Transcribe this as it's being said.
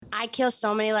I kill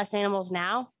so many less animals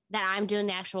now that I'm doing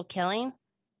the actual killing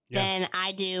than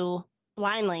I do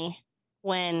blindly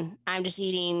when I'm just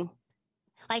eating.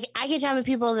 Like, I get time with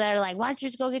people that are like, why don't you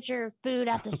just go get your food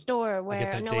at the store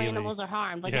where no animals are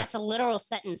harmed? Like, that's a literal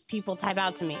sentence people type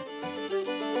out to me.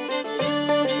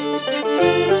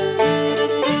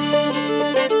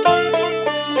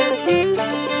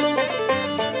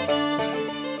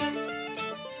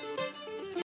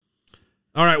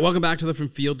 All right, welcome back to the From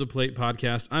Field to Plate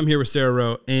podcast. I'm here with Sarah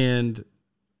Rowe, and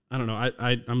I don't know,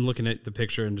 I'm looking at the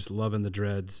picture and just loving the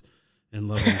dreads and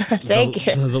loving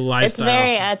the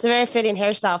lifestyle. It's a very fitting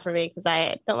hairstyle for me because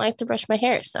I don't like to brush my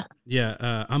hair. So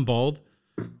I'm bald,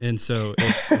 and so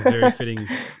it's a very fitting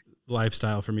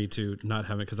lifestyle for me to not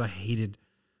have it, because I hated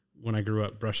when I grew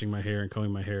up brushing my hair and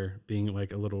combing my hair, being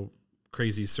like a little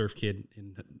crazy surf kid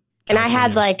in California. And I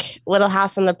had like Little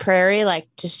House on the Prairie, like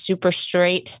just super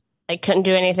straight. I couldn't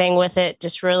do anything with it.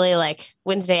 Just really like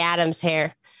Wednesday Addams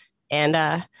hair. And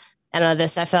I don't know, I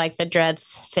feel like the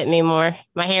dreads fit me more.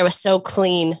 My hair was so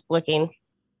clean looking.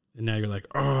 And now you're like,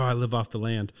 oh, I live off the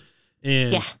land.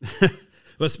 And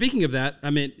but speaking of that, I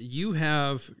mean, you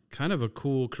have kind of a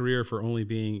cool career for only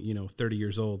being, 30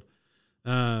 years old.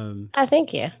 I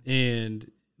thank you. And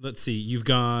let's see, you've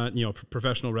gone,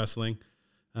 professional wrestling,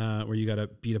 where you got to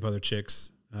beat up other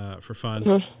chicks for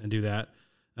fun and do that.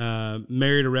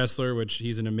 Married a wrestler, which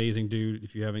he's an amazing dude.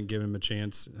 If you haven't given him a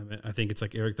chance, I think it's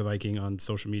like Eric the Viking on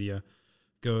social media.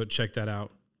 Go check that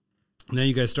out. And then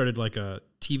you guys started like a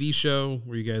TV show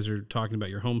where you guys are talking about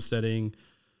your homesteading.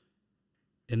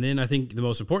 And then I think the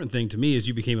most important thing to me is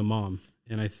you became a mom.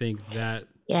 And I think that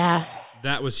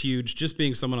was huge. Just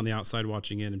being someone on the outside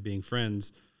watching in and being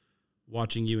friends,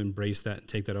 watching you embrace that and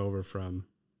take that over from,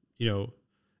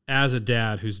 as a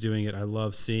dad who's doing it. I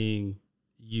love seeing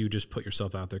you just put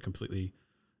yourself out there completely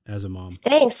as a mom.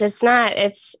 Thanks. It's kind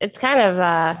of,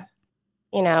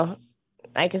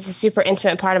 like it's a super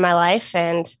intimate part of my life.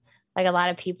 And like a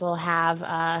lot of people have,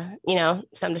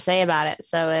 something to say about it.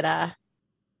 So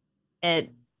it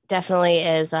definitely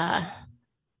is,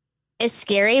 it's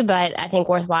scary, but I think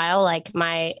worthwhile. Like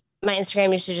my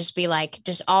Instagram used to just be like,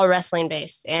 just all wrestling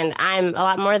based. And I'm a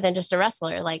lot more than just a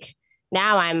wrestler. Like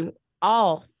now I'm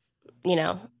all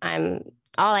I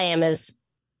am is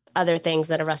other things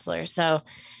than a wrestler. So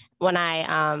when I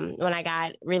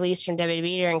got released from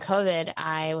WWE during COVID,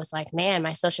 I was like, man,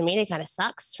 my social media kind of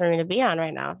sucks for me to be on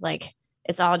right now. Like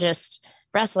it's all just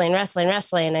wrestling.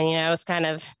 And, it was kind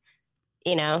of,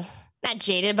 not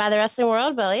jaded by the wrestling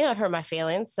world, but, it hurt my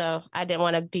feelings. So I didn't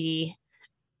want to be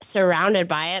surrounded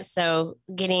by it. So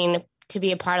getting to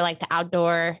be a part of like the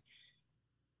outdoor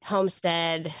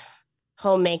homestead,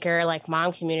 homemaker, like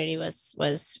mom community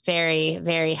was very,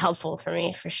 very helpful for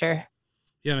me for sure.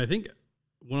 Yeah. And I think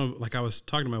I was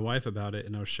talking to my wife about it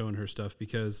and I was showing her stuff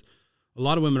because a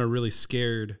lot of women are really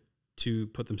scared to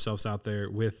put themselves out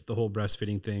there with the whole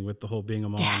breastfeeding thing, with the whole being a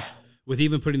mom, with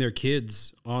even putting their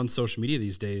kids on social media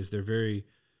these days. They're very,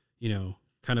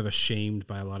 kind of ashamed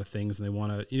by a lot of things. And they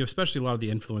want to, especially a lot of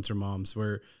the influencer moms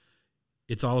where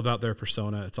it's all about their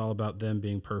persona. It's all about them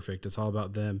being perfect. It's all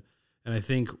about them. And I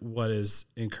think what is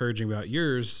encouraging about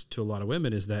yours to a lot of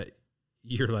women is that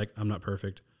you're like, I'm not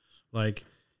perfect. Like,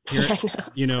 here,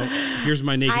 here's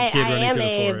my naked kid running through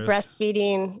the forest.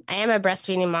 I am a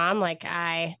breastfeeding mom. Like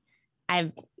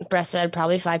I've breastfed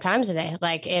probably 5 times a day.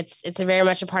 Like it's very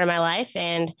much a part of my life.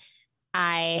 And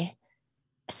I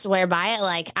swear by it.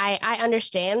 Like I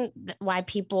understand why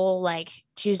people like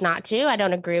choose not to. I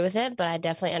don't agree with it, but I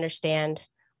definitely understand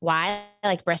why.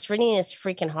 Like breastfeeding is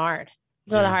freaking hard.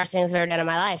 It's one of the hardest things I've ever done in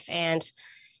my life. And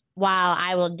while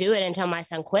I will do it until my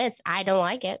son quits, I don't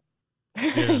like it.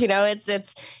 Yeah.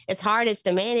 It's hard. It's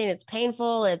demanding. It's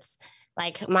painful. It's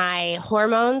like my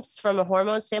hormones from a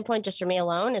hormone standpoint, just for me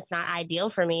alone, it's not ideal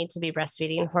for me to be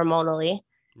breastfeeding hormonally.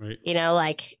 Right.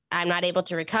 Like I'm not able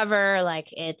to recover.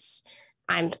 Like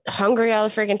I'm hungry all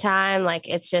the freaking time. Like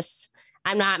it's just,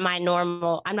 I'm not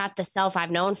the self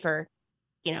I've known for,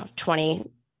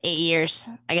 28 years,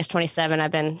 I guess 27. I've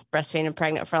been breastfeeding and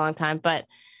pregnant for a long time, but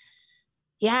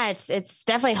yeah, it's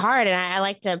definitely hard. And I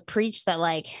like to preach that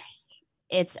like,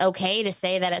 it's okay to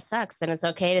say that it sucks and it's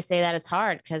okay to say that it's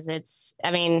hard. Cause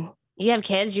you have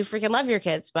kids, you freaking love your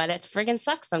kids, but it freaking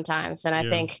sucks sometimes. And I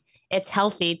think it's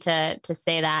healthy to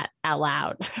say that out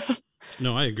loud.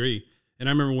 No, I agree. And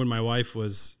I remember when my wife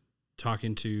was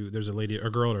talking to, there's a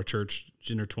girl at our church,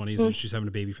 she's in her 20s and she's having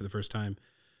a baby for the first time.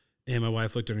 And my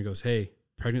wife looked at her and goes, hey,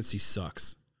 pregnancy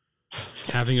sucks.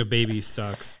 Having a baby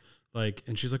sucks. Like,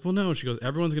 and she's like, well, no. She goes,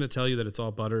 everyone's going to tell you that it's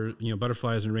all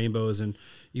butterflies and rainbows, and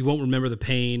you won't remember the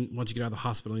pain once you get out of the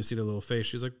hospital and you see their little face.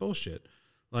 She's like, bullshit.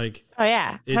 Like Oh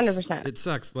yeah, it's 100%. it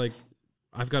sucks. Like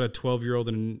I've got a 12-year-old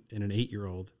and an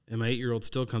 8-year-old, and my 8-year-old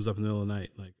still comes up in the middle of the night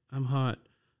like, I'm hot,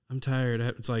 I'm tired.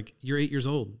 It's like, you're 8 years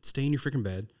old. Stay in your freaking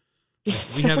bed. Like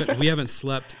Yes. we haven't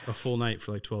slept a full night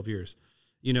for like 12 years.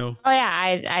 You know? Oh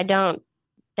yeah, I don't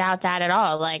doubt that at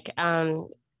all. Like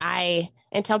I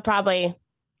until probably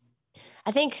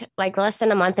I think like less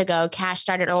than a month ago, Cash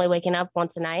started only waking up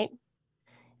once a night,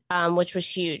 which was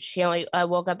huge. He only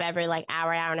woke up every like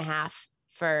hour and a half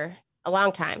for a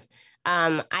long time.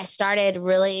 I started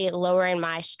really lowering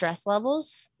my stress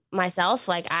levels myself.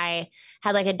 Like I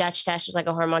had like a Dutch test, was like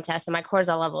a hormone test, and my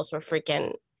cortisol levels were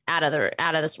freaking out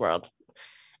of this world.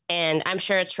 And I'm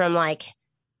sure it's from like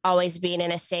always being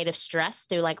in a state of stress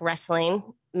through like wrestling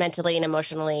mentally and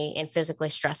emotionally and physically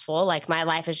stressful. Like my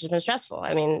life has just been stressful.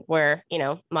 I mean, we're,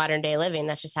 modern day living.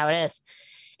 That's just how it is.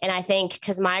 And I think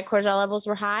because my cortisol levels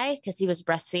were high, because he was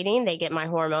breastfeeding, they get my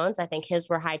hormones. I think his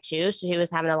were high too. So he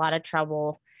was having a lot of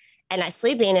trouble and I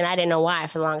sleeping, and I didn't know why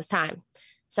for the longest time.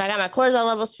 So I got my cortisol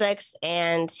levels fixed,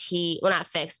 and well, not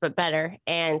fixed, but better.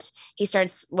 And he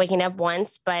starts waking up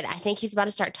once, but I think he's about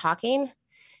to start talking.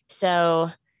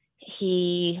 So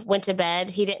he went to bed.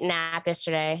 He didn't nap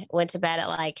yesterday. Went to bed at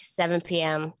like 7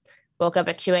 p.m. Woke up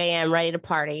at 2 a.m. ready to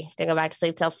party. Didn't go back to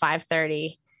sleep till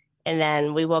 5:30. And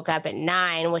then we woke up at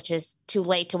 9, which is too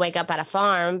late to wake up at a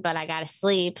farm, but I got to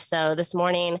sleep. So this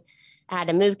morning I had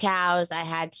to move cows. I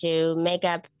had to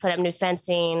put up new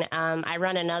fencing. I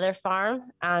run another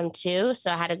farm too.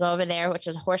 So I had to go over there, which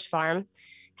is a horse farm.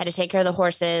 Had to take care of the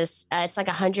horses. It's like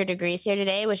 100 degrees here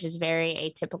today, which is very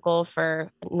atypical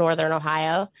for Northern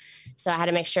Ohio. So I had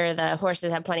to make sure the horses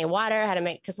had plenty of water.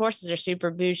 Because horses are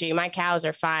super bougie. My cows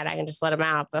are fine. I can just let them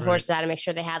out. But Right. horses, I had to make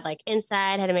sure they had like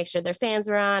inside, had to make sure their fans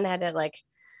were on.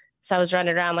 So I was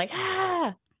running around like,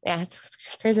 yeah, it's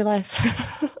crazy life.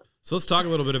 So let's talk a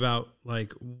little bit about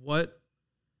like what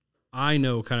I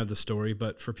know kind of the story,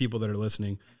 but for people that are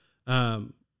listening,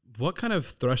 what kind of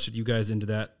thrusted you guys into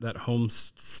that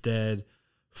homestead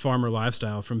farmer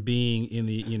lifestyle from being in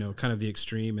the, kind of the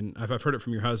extreme? And I've heard it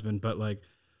from your husband, but like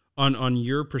on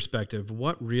your perspective,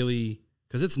 what really,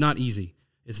 cause it's not easy.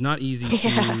 It's not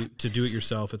easy to do it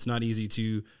yourself. It's not easy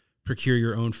to procure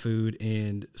your own food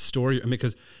and store.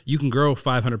 Cause you can grow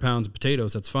 500 pounds of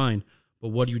potatoes. That's fine. But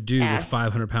what do you do with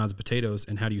 500 pounds of potatoes,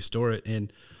 and how do you store it?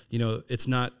 And, it's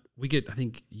not, I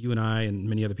think you and I and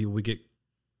many other people, we get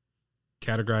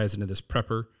categorized into this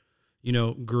prepper,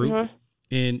 group. Mm-hmm.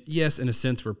 And yes, in a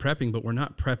sense we're prepping, but we're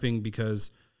not prepping because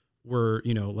we're,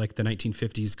 like the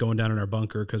 1950s going down in our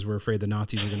bunker because we're afraid the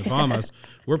Nazis are going to bomb us.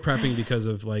 We're prepping because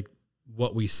of like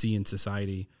what we see in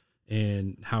society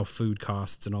and how food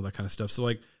costs and all that kind of stuff. So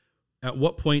like, at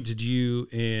what point did you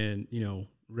and,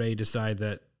 Ray decide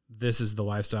that this is the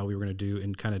lifestyle we were going to do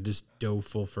and kind of just dove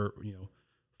full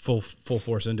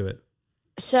force into it?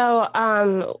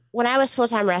 So when I was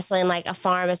full-time wrestling, like a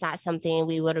farm is not something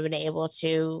we would have been able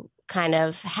to kind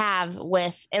of have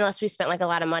unless we spent like a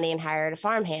lot of money and hired a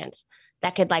farmhand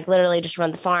that could like literally just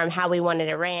run the farm how we wanted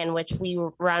it ran, which we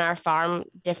run our farm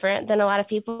different than a lot of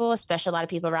people, especially a lot of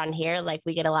people around here. Like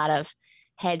we get a lot of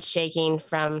head shaking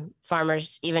from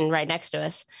farmers even right next to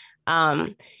us.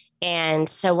 And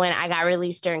so when I got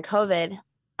released during COVID,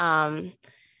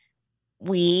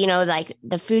 we, like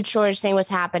the food shortage thing was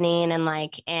happening,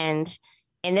 and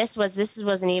this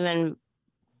wasn't even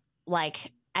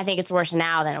like, I think it's worse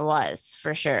now than it was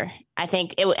for sure. I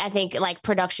think like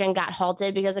production got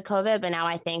halted because of COVID, but now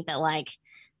I think that like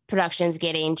production's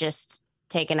getting just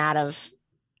taken out of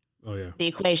the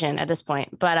equation at this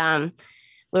point. But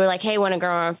we were like, hey, want to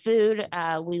grow our own food.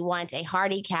 We want a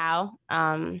hardy cow.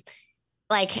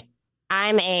 Like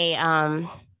I'm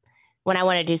when I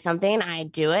want to do something, I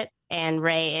do it. And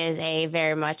Ray is a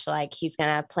very much like he's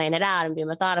gonna plan it out and be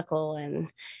methodical,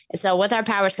 and so with our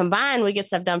powers combined, we get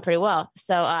stuff done pretty well.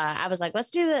 So I was like, let's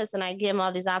do this, and I give him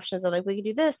all these options of like we could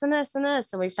do this and this and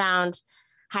this, and we found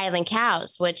Highland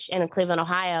cows, which in Cleveland,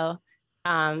 Ohio,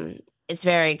 it's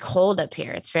very cold up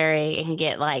here. It can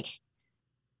get like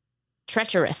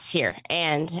treacherous here,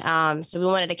 and so we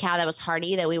wanted a cow that was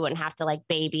hardy, that we wouldn't have to like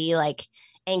baby like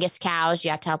Angus cows.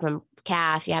 You have to help them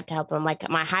calf. You have to help them. Like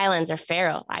my Highlands are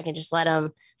feral. I can just let them,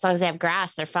 as long as they have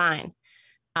grass, they're fine.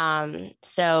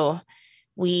 So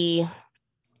we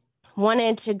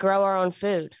wanted to grow our own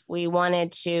food. We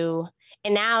wanted to,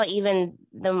 and now even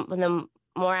the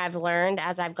more I've learned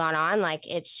as I've gone on, like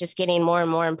it's just getting more and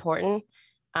more important.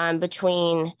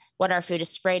 Between what our food is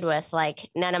sprayed with, like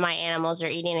none of my animals are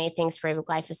eating anything sprayed with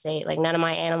glyphosate. Like none of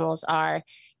my animals are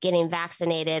getting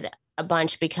vaccinated a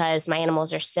bunch because my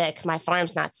animals are sick. My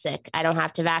farm's not sick. I don't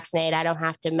have to vaccinate. I don't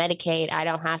have to medicate. I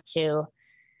don't have to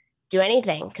do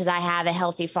anything because I have a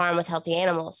healthy farm with healthy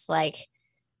animals. Like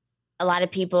a lot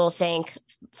of people think,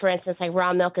 for instance, like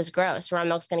raw milk is gross. Raw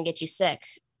milk's going to get you sick.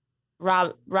 Raw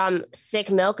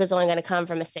sick milk is only going to come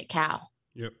from a sick cow.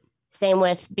 Yep. Same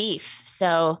with beef.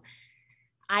 So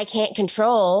I can't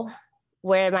control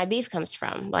where my beef comes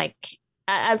from. Like,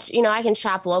 I can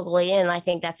shop locally, and I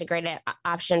think that's a great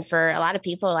option for a lot of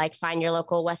people. Like, find your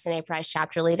local Weston A. Price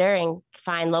chapter leader and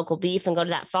find local beef and go to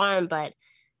that farm. But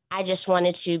I just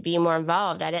wanted to be more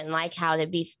involved. I didn't like how the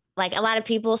beef, like a lot of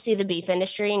people see the beef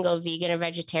industry and go vegan or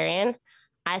vegetarian.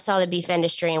 I saw the beef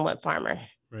industry and went farmer.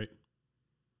 Right.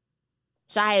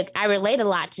 So I relate a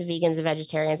lot to vegans and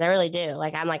vegetarians. I really do.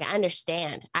 Like, I'm like, I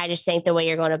understand. I just think the way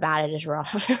you're going about it is wrong.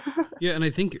 Yeah. And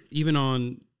I think even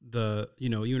on you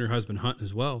and your husband hunt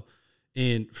as well.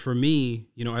 And for me,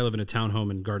 I live in a townhome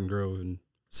in Garden Grove. And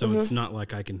so it's not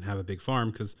like I can have a big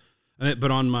farm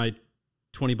but on my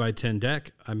 20 by 10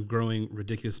 deck, I'm growing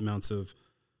ridiculous amounts of,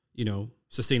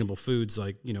 sustainable foods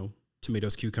like,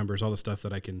 tomatoes, cucumbers, all the stuff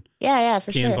that I can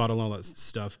for can sure. bottle, all that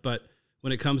stuff. But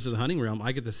when it comes to the hunting realm,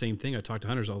 I get the same thing. I talk to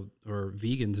hunters or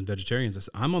vegans and vegetarians.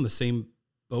 I'm on the same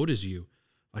boat as you.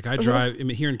 Like I drive,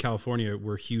 here in California,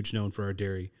 we're huge known for our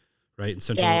dairy, right? In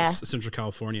Central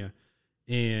California.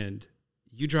 And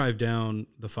you drive down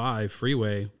the 5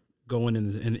 freeway going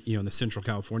in the Central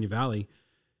California Valley,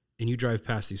 and you drive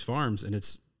past these farms, and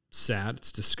it's sad.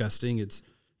 It's disgusting. It's,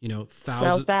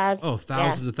 Smells bad.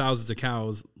 Thousands and thousands of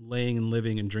cows laying and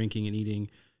living and drinking and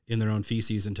eating in their own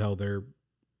feces until they're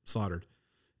slaughtered.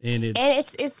 And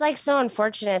it's like so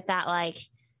unfortunate that like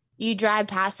you drive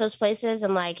past those places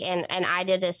and like, and I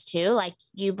did this too. Like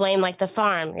you blame like the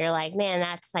farm. You're like, man,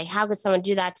 that's like, how could someone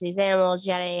do that to these animals?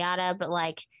 Yada, yada. But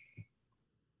like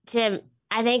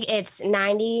I think it's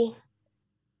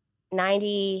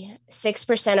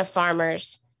 96% of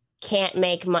farmers can't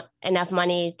make enough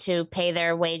money to pay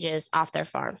their wages off their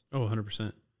farm. Oh,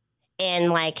 100%.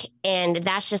 And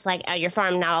that's just like your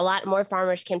farm. Now, a lot more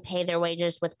farmers can pay their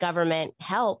wages with government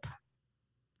help.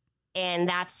 And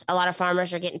that's a lot of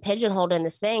farmers are getting pigeonholed in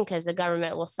this thing because the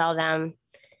government will sell them,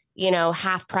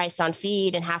 half price on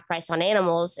feed and half price on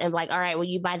animals. And like, all right, well,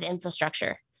 you buy the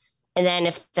infrastructure. And then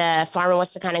if the farmer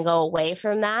wants to kind of go away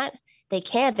from that, they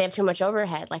can't. They have too much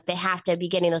overhead. Like they have to be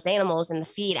getting those animals and the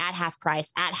feed at half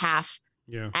price, at half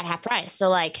price. So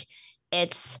like,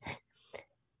 it's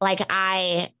like,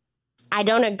 I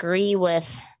don't agree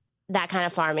with that kind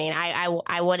of farming.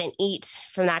 I wouldn't eat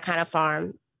from that kind of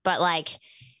farm, but like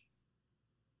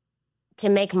to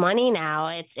make money now,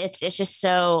 it's just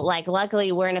so like,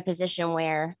 luckily we're in a position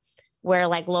where we're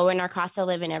like lowering our cost of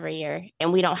living every year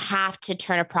and we don't have to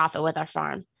turn a profit with our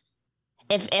farm.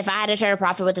 If I had to turn a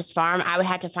profit with this farm, I would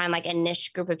have to find like a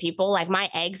niche group of people. Like my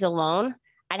eggs alone,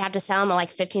 I'd have to sell them at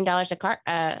like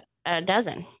 $15 a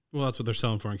dozen. Well, that's what they're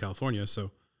selling for in California.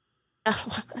 So,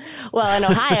 well, in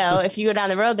Ohio, if you go down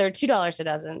the road, they're $2 a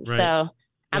dozen. Right. So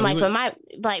I'm like,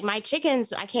 but my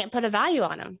chickens, I can't put a value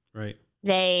on them. Right.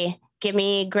 They give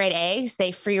me great eggs.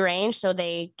 They free range, so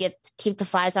they keep the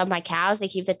flies off my cows. They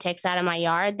keep the ticks out of my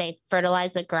yard. They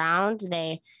fertilize the ground.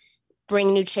 They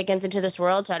bring new chickens into this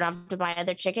world, so I don't have to buy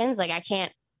other chickens. Like I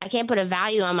can't put a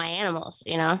value on my animals.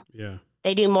 Yeah.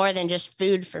 They do more than just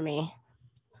food for me.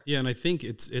 Yeah, and I think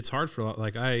it's hard for a lot.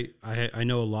 Like I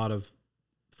know a lot of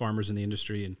farmers in the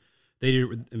industry, and they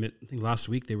do. I think last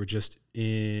week they were just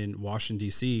in Washington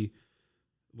D.C.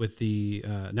 with the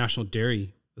National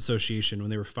Dairy Association when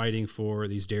they were fighting for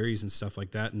these dairies and stuff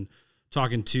like that, and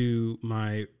talking to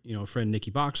my friend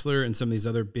Nikki Boxler and some of these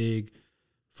other big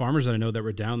farmers that I know that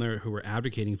were down there who were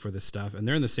advocating for this stuff. And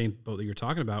they're in the same boat that you're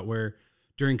talking about, where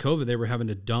during COVID, they were having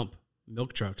to dump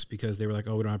milk trucks because they were like,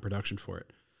 oh, we don't have production for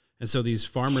it. And so these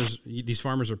farmers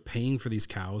are paying for these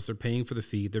cows. They're paying for the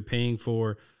feed. They're paying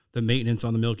for the maintenance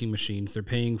on the milking machines. They're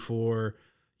paying for,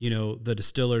 the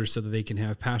distillers so that they can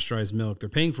have pasteurized milk. They're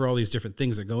paying for all these different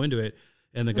things that go into it.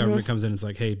 And the government comes in and is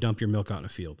like, hey, dump your milk out in a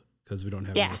field because we don't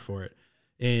have enough for it.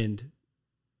 And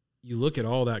you look at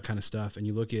all that kind of stuff and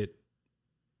you look at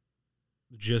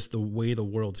just the way the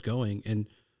world's going. And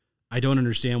I don't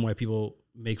understand why people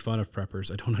make fun of preppers.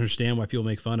 I don't understand why people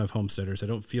make fun of homesteaders. I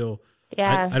don't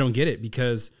get it,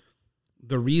 because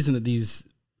the reason that these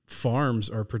farms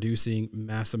are producing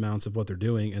mass amounts of what they're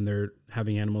doing and they're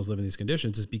having animals live in these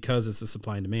conditions is because it's a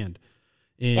supply and demand.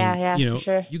 And, for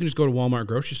sure. You can just go to Walmart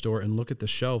grocery store and look at the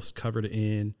shelves covered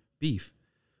in beef.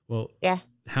 Well,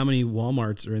 how many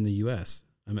Walmarts are in the U.S.?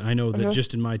 I mean, I know that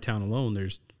just in my town alone,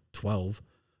 there's 12,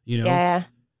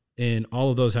 and all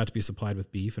of those have to be supplied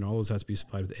with beef, and all those have to be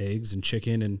supplied with eggs and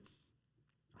chicken. And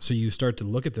so you start to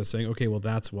look at this saying, okay, well,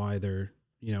 that's why they're,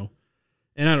 and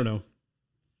I don't know.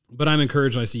 but I'm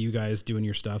encouraged when I see you guys doing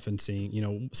your stuff and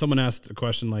seeing, someone asked a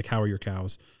question like, how are your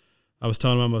cows? I was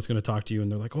telling them I was going to talk to you,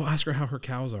 and they're like, oh, ask her how her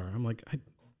cows are. I'm like,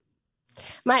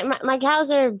 My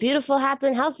cows are beautiful, happy,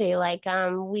 and healthy. Like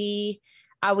we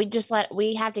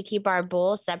have to keep our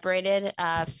bull separated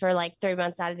for like 3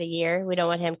 months out of the year. We don't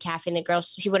want him calving the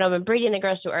girls. He would have been breeding the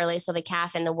girls too early, so they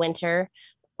calf in the winter,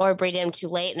 or breed him too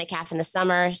late and they calf in the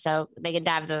summer. So they could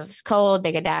die of the cold,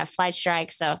 they could die of flight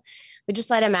strike. So we just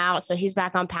let him out. So he's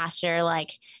back on pasture.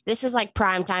 Like this is like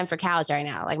prime time for cows right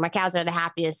now. Like my cows are the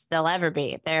happiest they'll ever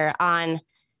be. They're on,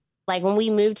 like when we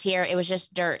moved here, it was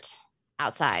just dirt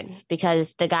outside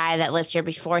because the guy that lived here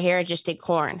before here just did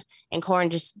corn, and corn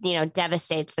just,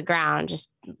 devastates the ground,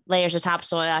 just layers of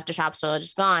topsoil after topsoil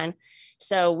just gone.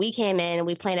 So we came in and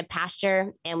we planted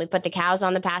pasture and we put the cows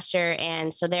on the pasture.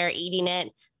 And so they're eating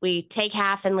it. We take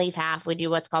half and leave half. We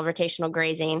do what's called rotational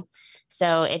grazing.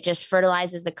 So it just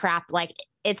fertilizes the crop. Like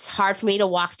it's hard for me to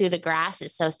walk through the grass.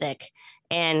 It's so thick,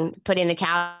 and putting the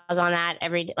cows on that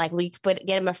every day, like we get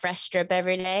them a fresh strip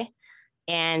every day,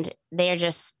 and they're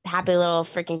just happy little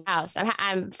freaking cows.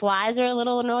 Flies are a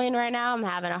little annoying right now. I'm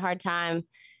having a hard time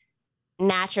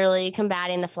naturally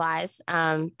combating the flies,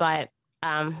 but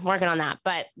working on that.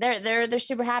 But they're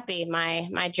super happy.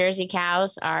 My Jersey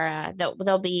cows are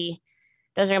they'll be,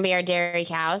 those are gonna be our dairy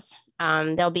cows.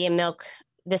 They'll be in milk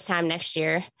this time next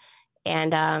year,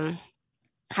 and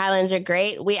Highlands are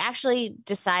great. We actually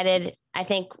decided, I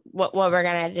think what we're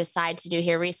gonna decide to do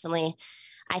here recently,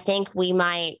 I think we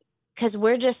might, because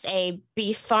we're just a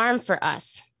beef farm for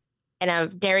us and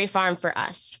a dairy farm for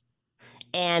us.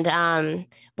 And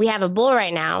we have a bull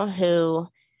right now who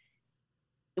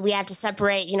we have to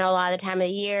separate, a lot of the time of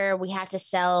the year. We have to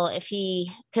sell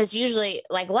because usually,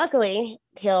 like, luckily,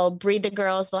 he'll breed the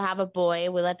girls, they'll have a boy.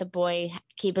 We let the boy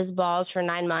keep his balls for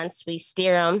 9 months. We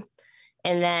steer them,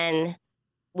 and then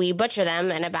we butcher them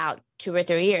in about 2 or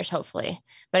 3 years, hopefully.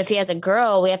 But if he has a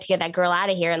girl, we have to get that girl out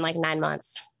of here in like 9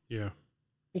 months. yeah,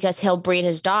 Because he'll breed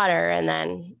his daughter, and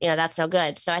then, that's no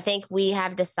good. So I think we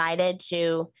have decided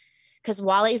because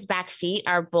Wally's back feet,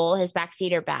 our bull, his back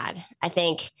feet are bad. I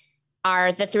think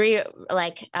the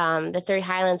three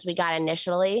Highlands we got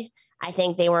initially, I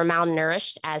think they were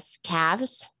malnourished as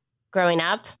calves growing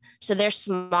up. So they're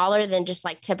smaller than just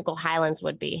like typical Highlands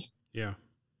would be. yeah.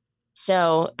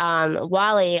 So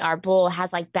Wally, our bull,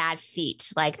 has like bad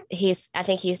feet. Like it's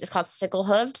called sickle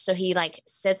hooved. So he like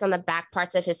sits on the back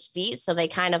parts of his feet. So they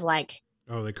kind of like,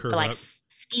 they curve like up.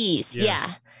 skis.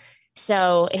 Yeah.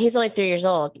 So, and he's only 3 years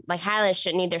old. Like Highlands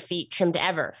shouldn't need their feet trimmed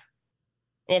ever.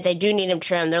 And if they do need them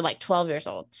trimmed, they're like 12 years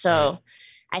old. So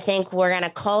I think we're going to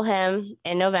cull him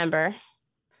in November.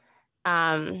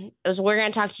 We're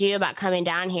going to talk to you about coming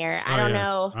down here. I don't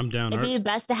know. I'm down. It'd be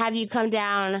best to have you come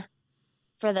down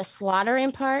for the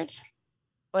slaughtering part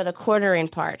or the quartering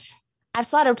part. I've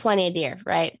slaughtered plenty of deer,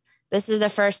 right? This is the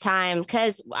first time,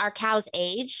 because our cows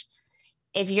age.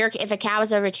 If a cow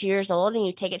is over 2 years old and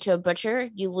you take it to a butcher,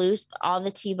 you lose all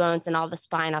the T-bones and all the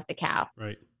spine off the cow.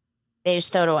 Right. They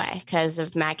just throw it away because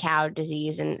of mad cow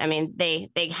disease. And I mean,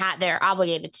 they're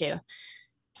obligated to.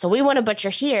 So we want to butcher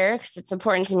here because it's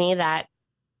important to me that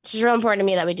it's real important to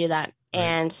me that we do that. Right.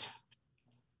 And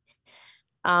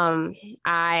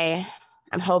I'm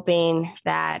hoping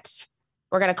that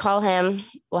we're going to call him.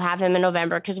 We'll have him in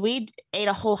November because we ate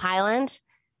a whole Highland.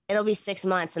 It'll be 6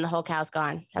 months and the whole cow's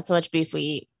gone. That's how much beef we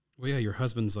eat. Well, yeah, your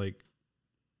husband's like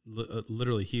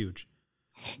literally huge.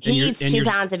 He eats 2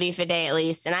 pounds of beef a day at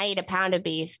least, and I eat a pound of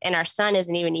beef, and our son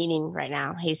isn't even eating right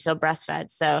now. He's still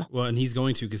breastfed. So well, and he's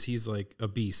going to, because he's like a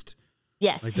beast.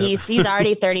 Yes, like he's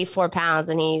already 34 pounds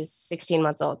and he's 16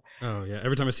 months old. Oh yeah.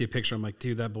 Every time I see a picture, I'm like,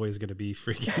 dude, that boy is going to be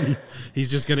freaking,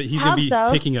 he's going to be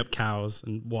picking up cows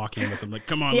and walking with them. Like,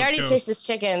 come on, he already chases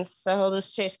chickens. So he'll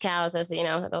just chase cows as,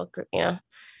 Yeah.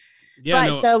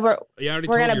 But so we're I already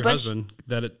told your husband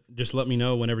that just let me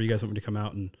know whenever you guys want me to come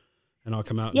out, and I'll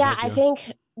come out. Yeah. I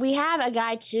think we have a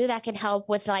guy too that can help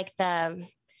with like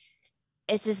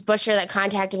it's this butcher that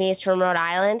contacted me. He's from Rhode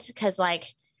Island. Cause like,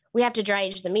 we have to dry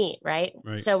age the meat, right?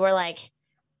 So we're like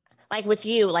with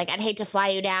you, like I'd hate to fly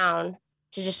you down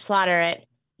to just slaughter it,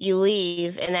 you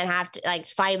leave, and then have to like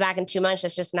fly you back in 2 months.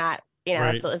 That's just not,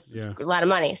 it's a lot of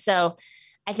money. So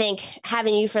I think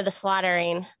having you for the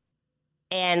slaughtering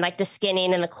and like the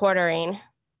skinning and the quartering,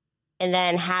 and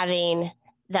then having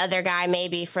the other guy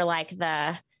maybe for like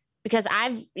because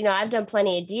I've done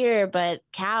plenty of deer, but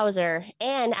cows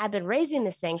and I've been raising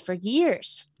this thing for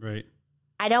years. Right.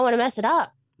 I don't want to mess it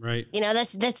up. Right.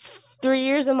 That's 3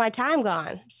 years of my time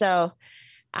gone. So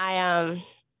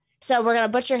so we're going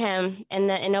to butcher him in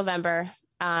November.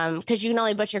 Cause you can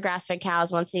only butcher grass-fed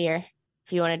cows once a year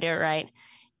if you want to do it right.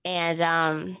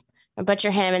 And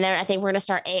butcher him, and then I think we're gonna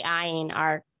start AIing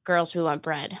our girls who want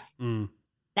bred. Mm,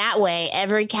 That way,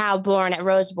 every cow born at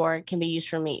Roseborg can be used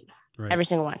for meat, right. every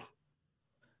single one.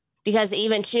 Because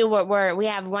even too, we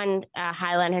have one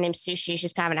Highland. Her name's Sushi.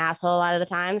 She's kind of an asshole a lot of the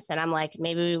times, and I'm like,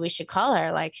 maybe we should call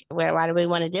her. Like, why do we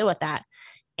want to deal with that?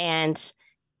 And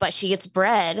but she gets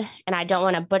bred, and I don't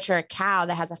want to butcher a cow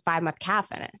that has a 5-month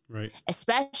calf in it. Right.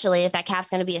 Especially if that calf's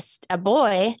going to be a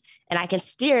boy, and I can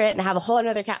steer it and have a whole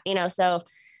another cow. So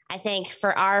I think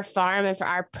for our farm and for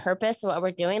our purpose, what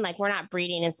we're doing, like we're not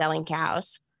breeding and selling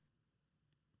cows.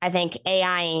 I think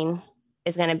AIing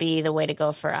is going to be the way to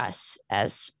go for us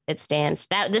as it stands.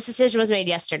 That this decision was made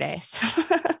yesterday. So,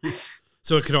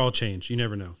 So it could all change. You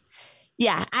never know.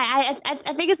 yeah, I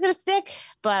think it's going to stick,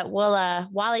 but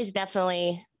Wally's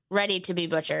definitely ready to be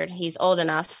butchered. He's old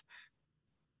enough.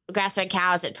 Grass-fed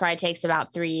cows, it probably takes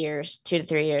about 3 years, 2 to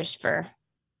 3 years to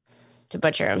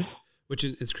butcher them. Which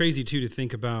it's crazy too to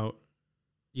think about.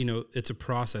 It's a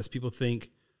process. People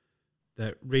think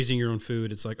that raising your own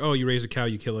food, it's like, oh, you raise a cow,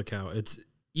 you kill a cow. It's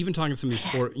even talking to some of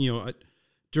these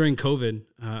during COVID,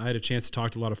 I had a chance to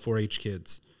talk to a lot of 4-H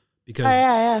kids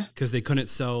because they couldn't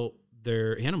sell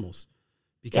their animals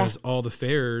because all the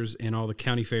fairs and all the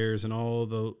county fairs and all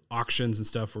the auctions and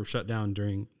stuff were shut down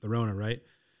during the Rona, right?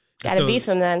 Gotta beef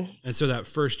them then. And so that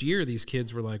first year, these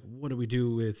kids were like, what do we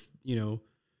do with,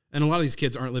 and a lot of these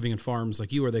kids aren't living in farms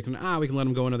like you are. They can, we can let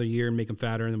them go another year and make them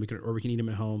fatter, and then we can eat them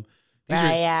at home. These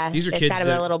are it's kids got them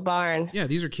in a little barn. Yeah,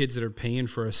 these are kids that are paying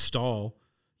for a stall,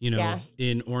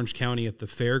 in Orange County at the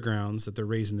fairgrounds that they're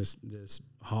raising this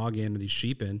hog in or these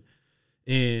sheep in.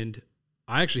 And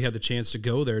I actually had the chance to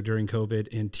go there during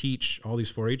COVID and teach all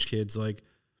these 4-H kids like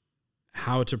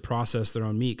how to process their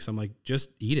own meat. Cause I'm like, just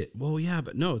eat it. Well, yeah,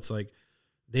 but no, it's like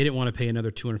they didn't want to pay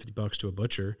another $250 to a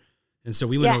butcher. And so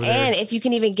we went over there. And if you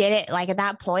can even get it, like at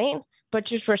that point,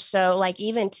 butchers were so like,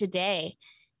 even today,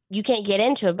 you can't get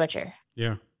into a butcher.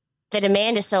 Yeah. The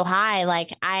demand is so high.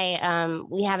 Like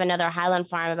we have another Highland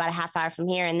farm about a half hour from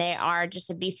here, and they are just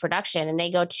a beef production, and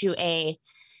they go to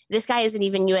this guy isn't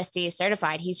even USDA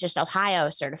certified. He's just Ohio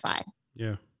certified.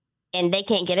 Yeah. And they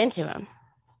can't get into him.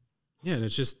 Yeah. And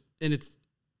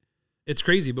it's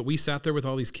crazy, but we sat there with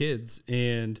all these kids,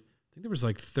 and I think there was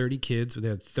like 30 kids. They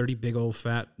had 30 big old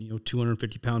fat,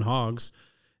 250-pound hogs.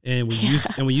 And we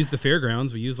used the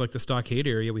fairgrounds. We used like the stockade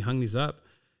area. We hung these up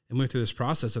and went through this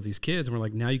process of these kids. And we're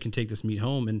like, now you can take this meat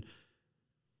home. And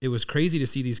it was crazy to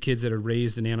see these kids that had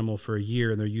raised an animal for a year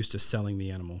and they're used to selling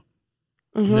the animal.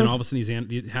 Mm-hmm. And then all of a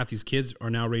sudden half these kids are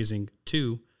now raising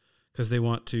 2 because they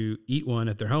want to eat one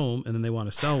at their home. And then they want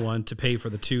to sell one to pay for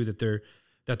the 2 that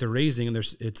they're raising. And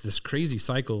it's this crazy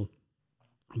cycle.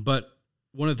 But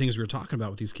one of the things we were talking about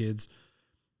with these kids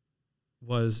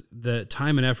was the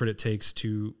time and effort it takes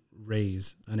to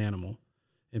raise an animal.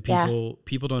 And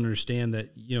people don't understand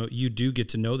that, you do get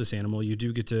to know this animal. You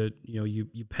do get to,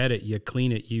 you pet it, you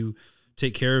clean it, you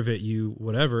take care of it, you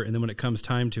whatever. And then when it comes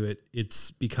time to it,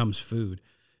 becomes food.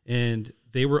 And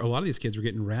a lot of these kids were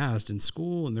getting razzed in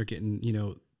school, and they're getting,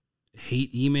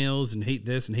 hate emails and hate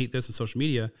this on social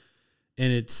media.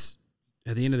 And it's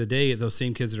at the end of the day, those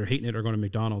same kids that are hating it are going to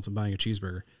McDonald's and buying a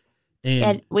cheeseburger.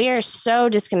 And we are so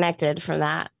disconnected from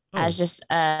that as just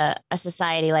a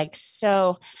society. Like,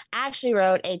 so I actually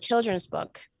wrote a children's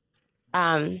book.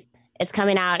 It's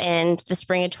coming out in the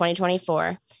spring of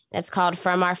 2024. It's called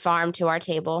From Our Farm to Our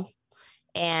Table.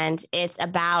 And it's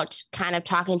about kind of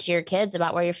talking to your kids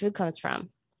about where your food comes from.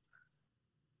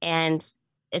 And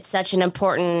it's such an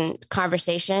important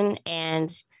conversation. And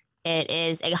it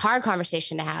is a hard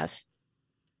conversation to have,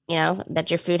 that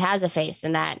your food has a face,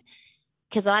 and that,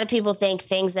 because a lot of people think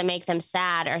things that make them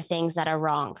sad are things that are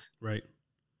wrong. Right.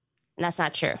 And that's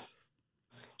not true.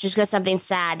 Just because something's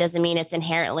sad doesn't mean it's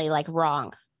inherently like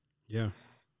wrong. Yeah.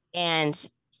 And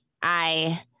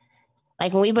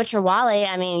when we butcher Wally,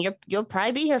 I mean, you'll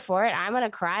probably be here for it. I'm going to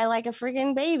cry like a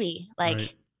freaking baby. Like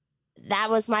right. That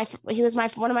was one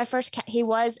of my first,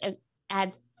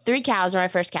 had 3 cows were my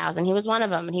first cows, and he was one of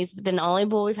them. And he's been the only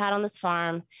bull we've had on this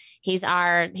farm. He's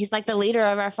like the leader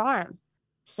of our farm.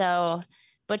 So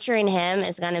butchering him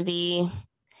is going to be,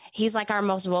 he's like our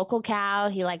most vocal cow.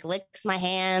 He like licks my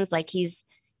hands. Like he's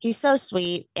so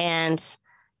sweet. And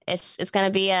it's going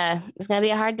to be a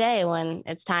hard day when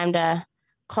it's time to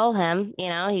cull him.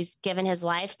 He's given his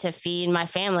life to feed my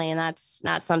family, and that's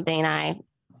not something I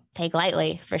take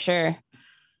lightly, for sure.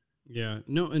 Yeah,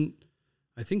 no. And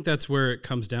I think that's where it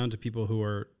comes down to people who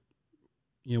are,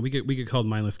 we get called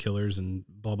mindless killers and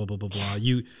blah, blah, blah, blah, blah.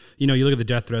 You look at the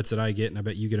death threats that I get, and I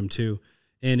bet you get them too.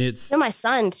 And it's my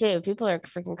son too. People are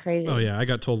freaking crazy. Oh yeah. I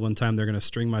got told one time they're going to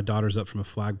string my daughters up from a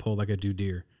flagpole like I do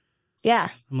deer. Yeah.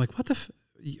 I'm like, what the,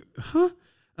 huh?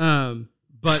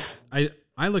 But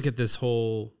I look at this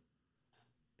whole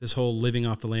living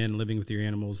off the land and living with your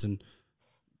animals. And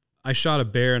I shot a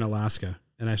bear in Alaska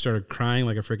and I started crying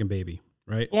like a freaking baby.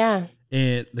 Right. Yeah.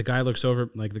 And the guy looks over,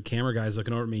 like the camera guy's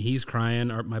looking over at me. He's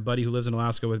crying. My buddy who lives in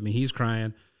Alaska with me, he's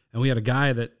crying. And we had a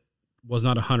guy that was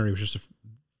not a hunter. He was just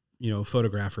a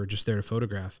photographer, just there to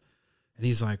photograph. And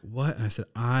he's like, what? And I said,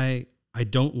 I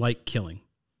don't like killing.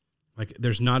 Like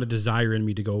there's not a desire in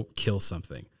me to go kill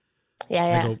something.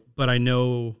 Yeah. But I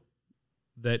know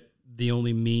that the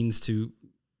only means to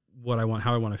what I want,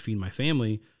 how I want to feed my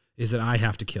family is that I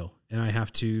have to kill and I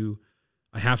have to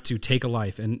take a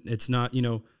life. And it's not,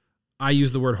 I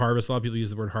use the word harvest. A lot of people use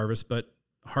the word harvest, but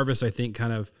harvest, I think,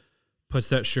 kind of puts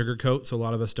that sugar coat. So a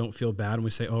lot of us don't feel bad when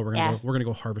we say, oh, we're going to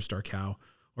go harvest our cow,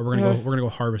 or we're going to go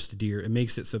harvest a deer. It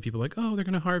makes it so people are like, oh, they're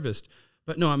going to harvest.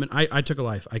 But no, I took a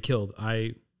life. I killed.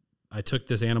 I took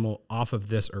this animal off of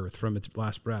this earth from its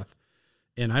last breath.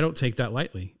 And I don't take that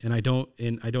lightly. And I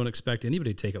don't expect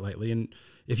anybody to take it lightly. And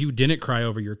if you didn't cry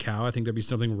over your cow, I think there'd be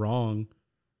something wrong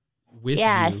with you.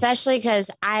 Yeah, especially because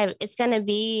it's going to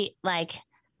be like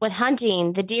with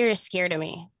hunting, the deer is scared of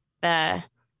me. The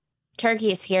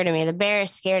turkey is scared of me. The bear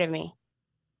is scared of me.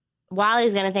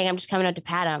 Wally's going to think I'm just coming up to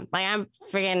pat him. Like I'm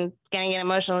freaking going to get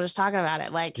emotional just talking about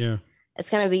it. Like it's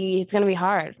going to be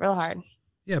hard, real hard.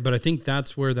 Yeah. But I think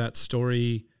that's where that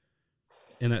story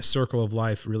and that circle of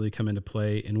life really come into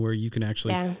play, and where you can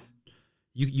actually,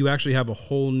 you actually have a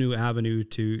whole new avenue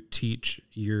to teach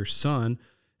your son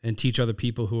and teach other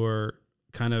people who are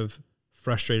kind of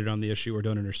frustrated on the issue or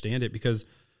don't understand it, because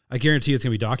I guarantee it's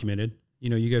going to be documented. You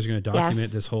guys are going to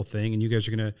document this whole thing, and you guys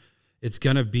are it's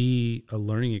going to be a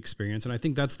learning experience. And I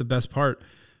think that's the best part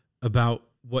about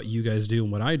what you guys do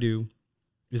and what I do,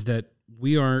 is that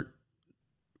we are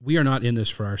not in this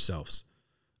for ourselves.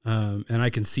 And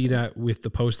I can see that with the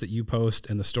posts that you post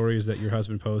and the stories that your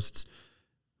husband posts.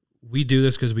 We do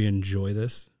this because we enjoy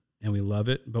this and we love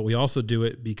it, but we also do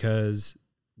it because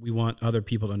we want other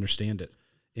people to understand it.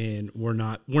 And we're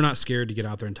not scared to get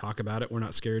out there and talk about it. We're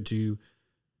not scared to,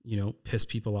 piss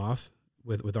people off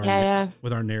with our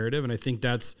narrative. And I think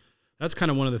that's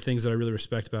kind of one of the things that I really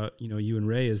respect about, you and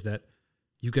Ray, is that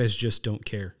you guys just don't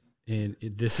care. And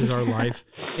this is our life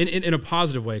in a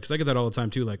positive way. Cause I get that all the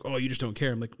time too. Like, oh, you just don't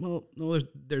care. I'm like, well, no,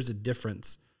 there's a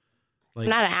difference. Like,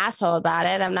 I'm not an asshole about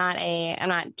it. I'm not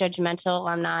judgmental.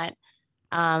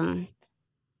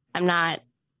 I'm not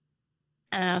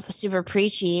super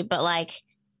preachy, but like,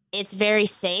 it's very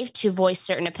safe to voice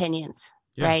certain opinions,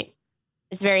 right?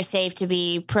 It's very safe to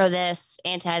be pro this,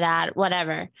 anti that,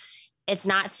 whatever. It's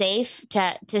not safe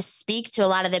to speak to a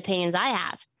lot of the opinions I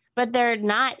have, but they're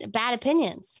not bad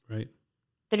opinions. Right.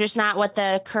 They're just not what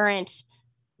that's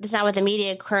not what the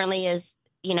media currently is,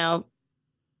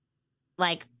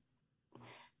 like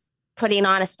putting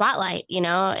on a spotlight.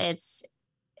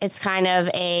 It's kind of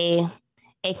a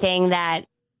thing that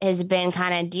has been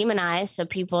kind of demonized. So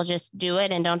people just do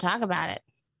it and don't talk about it.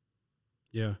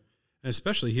 Yeah. And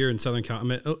especially here in Southern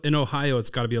California, in Ohio,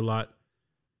 it's got to be a lot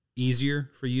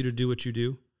easier for you to do what you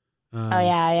do.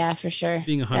 Yeah, for sure.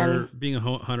 Being a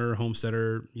hunter,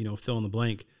 homesteader, fill in the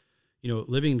blank,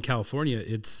 living in California,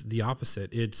 it's the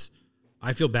opposite.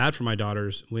 I feel bad for my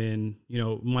daughters when,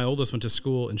 my oldest went to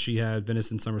school and she had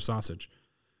venison summer sausage,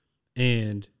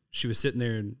 and she was sitting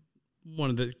there and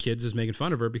one of the kids is making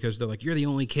fun of her because they're like, you're the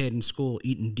only kid in school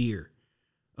eating deer.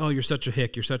 Oh, you're such a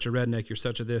hick. You're such a redneck. You're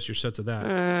such a this. You're such a that.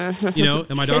 And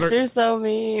my daughter, they're so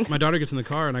mean. My daughter gets in the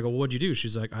car and I go, well, what'd you do?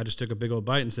 She's like, I just took a big old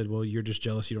bite and said, well, you're just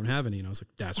jealous you don't have any. And I was like,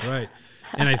 that's right.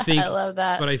 And I think, I love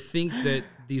that. But I think that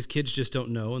these kids just don't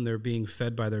know, and they're being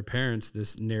fed by their parents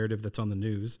this narrative that's on the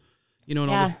news, and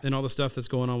all the stuff that's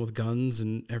going on with guns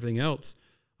and everything else.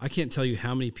 I can't tell you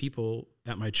how many people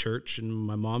at my church and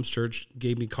my mom's church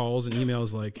gave me calls and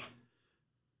emails like,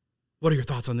 what are your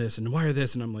thoughts on this? And why are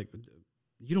this? And I'm like,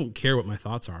 you don't care what my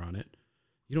thoughts are on it.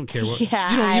 You don't care what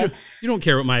you don't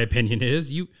care what my opinion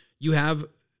is. You have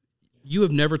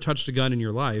never touched a gun in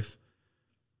your life,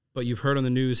 but you've heard on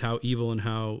the news how evil and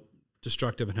how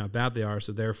destructive and how bad they are.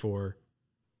 So therefore,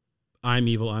 I'm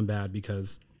evil, I'm bad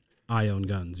because I own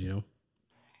guns,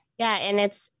 Yeah,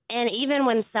 and even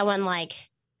when someone like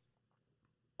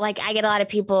I get a lot of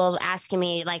people asking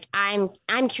me, like, I'm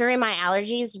curing my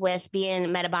allergies with being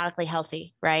metabolically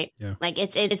healthy, right? Yeah. Like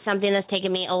it's something that's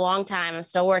taken me a long time. I'm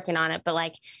still working on it, but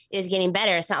like it is getting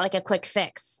better. It's not like a quick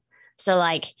fix. So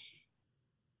like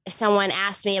if someone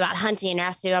asks me about hunting or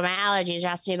asks me about my allergies or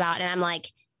asks me about, and I'm like,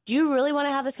 do you really want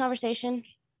to have this conversation?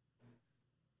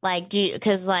 Like,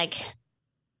 because like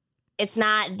it's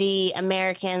not the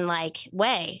American like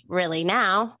way really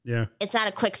now. Yeah. It's not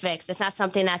a quick fix. It's not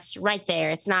something that's right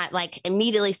there. It's not like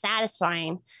immediately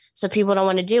satisfying. So people don't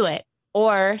want to do it.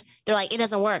 Or they're like, it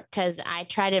doesn't work because I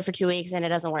tried it for 2 weeks and it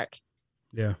doesn't work.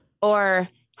 Yeah. Or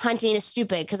hunting is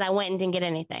stupid because I went and didn't get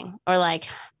anything. Or like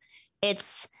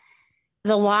it's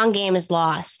the long game is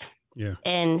lost. Yeah.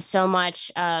 In so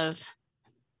much of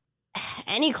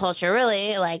any culture,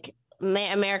 really, like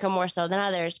America more so than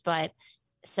others. But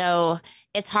so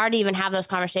it's hard to even have those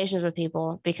conversations with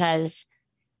people because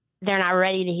they're not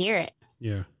ready to hear it.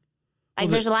 Yeah. Like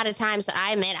there's a lot of times that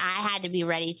I admit I had to be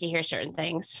ready to hear certain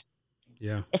things.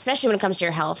 Yeah. Especially when it comes to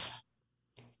your health.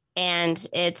 And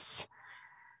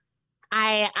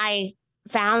I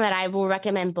found that I will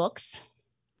recommend books.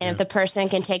 And if the person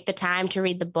can take the time to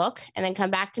read the book and then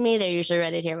come back to me, they're usually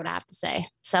ready to hear what I have to say.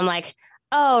 So I'm like,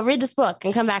 oh, read this book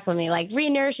and come back with me. Like read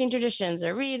Nourishing Traditions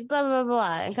or read blah, blah, blah,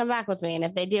 blah, and come back with me. And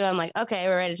if they do, I'm like, okay,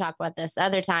 we're ready to talk about this.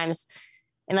 Other times,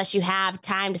 unless you have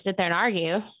time to sit there and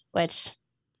argue, which.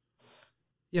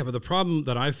 Yeah, but the problem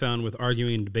that I've found with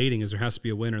arguing and debating is there has to be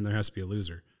a winner and there has to be a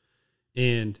loser.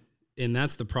 And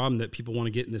that's the problem that people want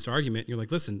to get in this argument. You're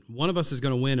like, listen, one of us is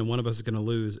going to win and one of us is going to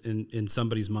lose in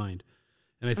somebody's mind.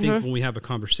 And I think when we have a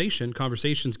conversation,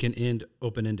 conversations can end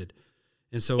open-ended.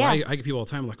 And so I get people all the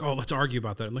time like, oh, let's argue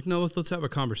about that. I'm like, no, let's have a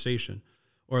conversation.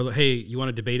 Or, hey, you want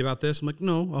to debate about this? I'm like,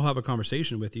 no, I'll have a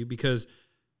conversation with you because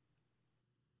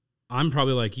I'm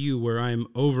probably like you where I'm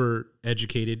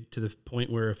over-educated to the point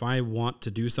where if I want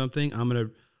to do something, I'm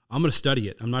gonna study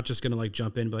it. I'm not just going to like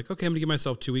jump in and be like, okay, I'm going to give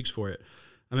myself 2 weeks for it.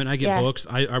 I mean, I get books.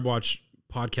 I watch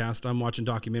podcasts. I'm watching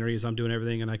documentaries. I'm doing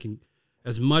everything. And I can,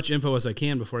 as much info as I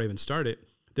can before I even start it.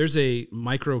 There's a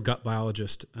micro gut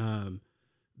biologist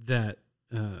that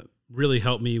really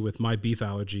helped me with my beef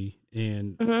allergy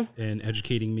and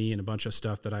educating me and a bunch of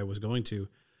stuff that I was going to.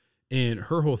 And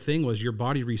her whole thing was your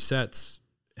body resets,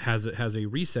 has a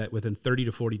reset within 30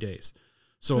 to 40 days.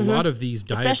 So a lot of these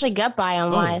diets, especially gut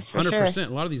biome wise, for 100%. Sure. A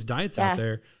lot of these diets out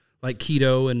there, like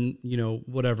keto and,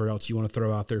 whatever else you want to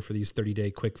throw out there for these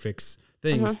 30-day quick fix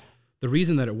things. The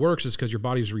reason that it works is because your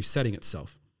body's resetting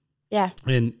itself. Yeah.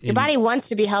 And your body wants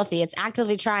to be healthy. It's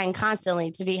actively trying constantly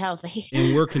to be healthy.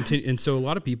 And we're continuing. And so a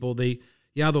lot of people, they'll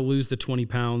lose the 20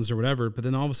 pounds or whatever, but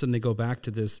then all of a sudden they go back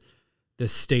to this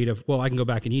state of, well, I can go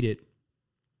back and eat it.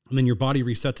 And then your body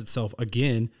resets itself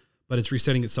again, but it's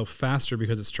resetting itself faster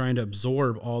because it's trying to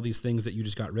absorb all these things that you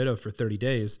just got rid of for 30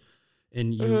 days.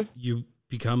 And you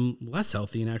become less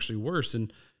healthy and actually worse.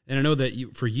 And I know that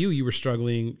you were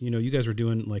struggling, you guys were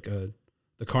doing like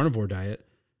the carnivore diet.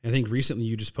 I think recently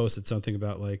you just posted something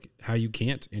about like how you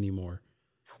can't anymore.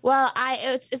 Well,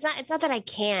 it's not that I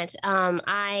can't.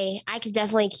 I could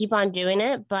definitely keep on doing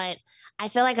it, but I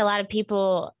feel like a lot of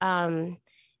people,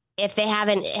 if they have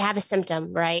a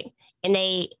symptom, right, and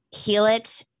they heal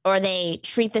it or they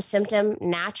treat the symptom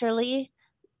naturally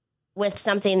with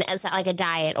something as like a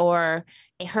diet or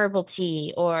a herbal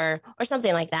tea or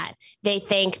something like that, they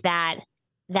think that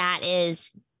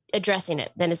is addressing it,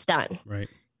 then it's done. Right.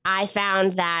 I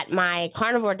found that my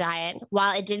carnivore diet,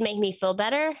 while it did make me feel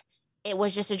better, it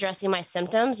was just addressing my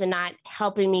symptoms and not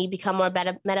helping me become more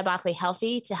metabolically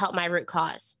healthy to help my root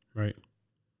cause. Right.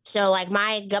 So like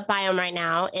my gut biome right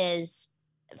now is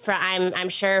I'm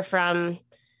sure from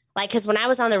like, because when I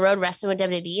was on the road wrestling with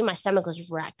WWE, my stomach was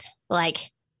wrecked, like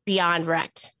beyond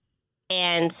wrecked.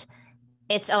 And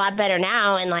it's a lot better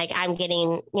now. And like, I'm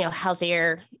getting,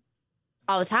 healthier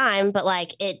all the time, but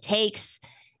like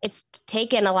it's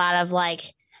taken a lot of like,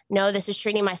 no, this is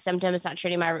treating my symptoms, not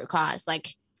treating my root cause,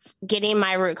 like getting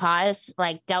my root cause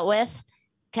like dealt with.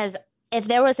 Because if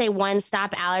there was a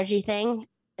one-stop allergy thing,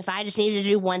 if I just needed to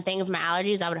do one thing with my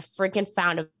allergies, I would have freaking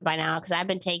found it by now. Because I've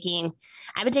been taking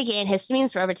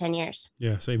antihistamines for over 10 years.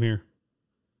 Yeah, same here.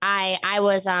 I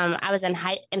was in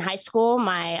high school.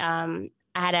 I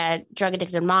had a drug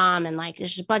addicted mom, and like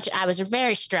there's just I was a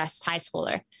very stressed high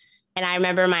schooler. And I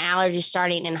remember my allergies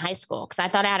starting in high school because I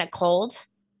thought I had a cold.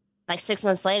 Like 6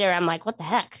 months later, I'm like, what the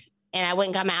heck? And I went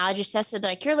and got my allergies tested.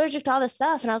 They're like, you're allergic to all this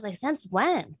stuff. And I was like, since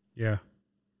when? Yeah.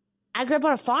 I grew up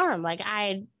on a farm. Like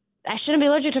I shouldn't be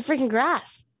allergic to freaking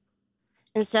grass.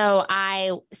 And so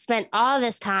I spent all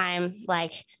this time,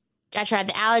 like I tried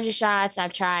the allergy shots.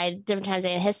 I've tried different kinds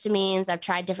of antihistamines. I've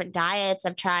tried different diets.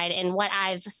 And what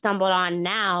I've stumbled on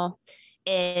now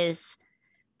is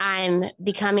I'm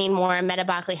becoming more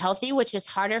metabolically healthy, which is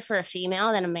harder for a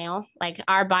female than a male. Like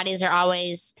our bodies are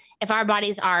always, if our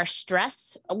bodies are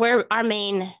stressed, our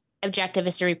main objective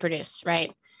is to reproduce,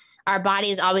 right? Our body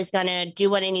is always going to do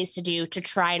what it needs to do to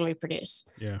try and reproduce.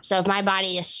 Yeah. So if my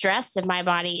body is stressed, if my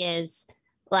body is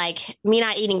like me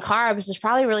not eating carbs is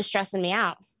probably really stressing me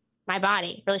out. my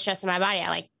body, really stressing my body. I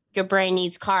like your brain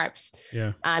needs carbs.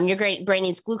 Yeah. Your brain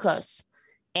needs glucose.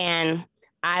 And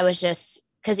I was just,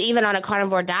 because even on a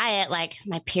carnivore diet, like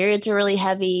my periods were really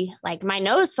heavy. Like my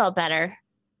nose felt better,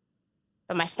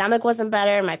 but my stomach wasn't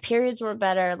better. My periods were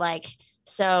better. Like,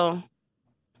 so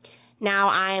now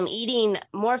I'm eating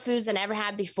more foods than I ever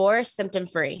had before, symptom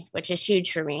free, which is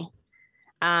huge for me.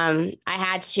 I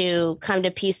had to come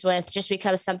to peace with, just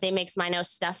because something makes my nose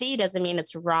stuffy doesn't mean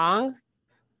it's wrong.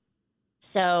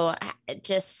 So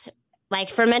just like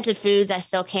fermented foods, I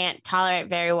still can't tolerate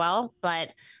very well,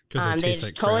 but they just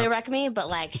like totally crap. wreck me. But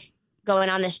like going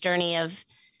on this journey of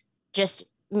just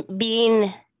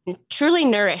being truly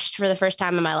nourished for the first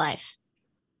time in my life.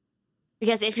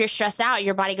 Because if you're stressed out,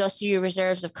 your body goes through your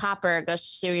reserves of copper, it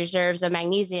goes through reserves of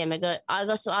magnesium, it goes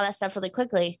through all that stuff really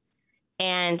quickly.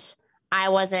 And I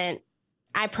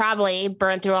probably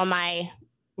burned through all my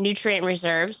nutrient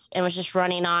reserves and was just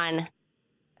running on,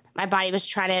 my body was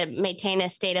trying to maintain a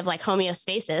state of like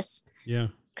homeostasis. Yeah.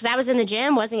 Because I was in the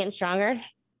gym, wasn't getting stronger,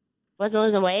 wasn't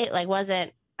losing weight,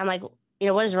 I'm like,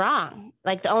 what is wrong?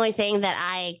 Like the only thing that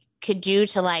I could do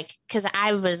to like, because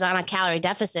I was on a calorie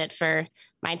deficit for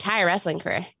my entire wrestling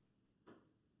career.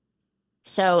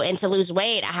 So, and to lose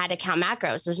weight, I had to count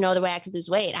macros. There's no other way I could lose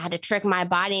weight. I had to trick my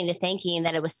body into thinking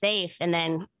that it was safe and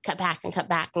then cut back and cut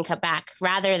back and cut back,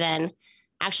 rather than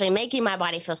actually making my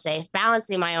body feel safe,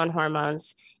 balancing my own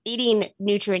hormones, eating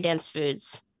nutrient dense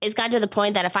foods. It's got to the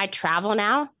point that if I travel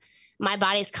now, my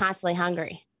body's constantly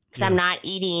hungry because I'm not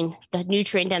eating the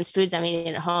nutrient dense foods I'm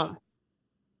eating at home.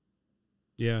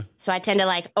 Yeah. So I tend to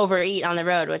like overeat on the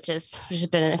road, which has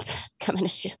been an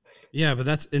issue. Yeah, but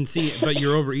but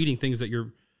you're overeating things that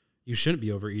you shouldn't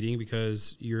be overeating,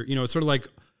 because it's sort of like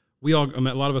a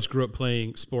lot of us grew up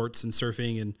playing sports and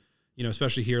surfing, and,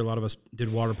 especially here, a lot of us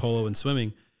did water polo and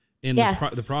swimming. And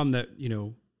the problem that,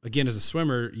 again, as a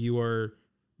swimmer, you are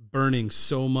burning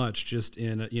so much just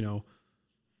in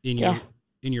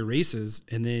your races.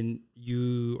 And then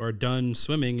you are done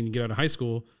swimming and you get out of high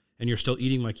school and you're still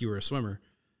eating like you were a swimmer.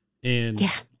 And,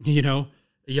 you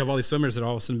have all these swimmers that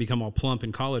all of a sudden become all plump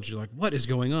in college. You're like, what is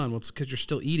going on? Well, it's because you're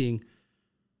still eating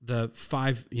the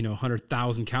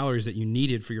 100,000 calories that you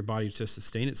needed for your body to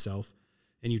sustain itself.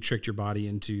 And you tricked your body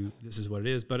into, this is what it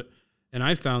is. And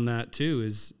I found that too,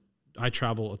 is I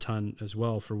travel a ton as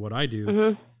well for what I do.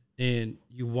 Mm-hmm. And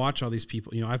you watch all these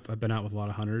people, I've been out with a lot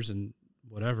of hunters and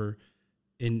whatever,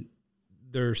 and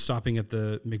they're stopping at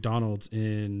the McDonald's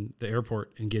in the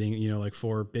airport and getting, like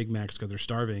 4 Big Macs because they're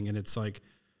starving. And it's like,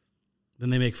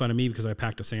 then they make fun of me because I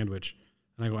packed a sandwich,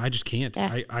 and I go, I just can't.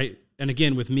 Yeah. And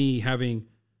again, with me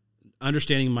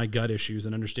understanding my gut issues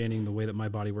and understanding the way that my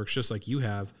body works, just like you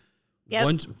have,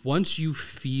 once you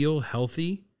feel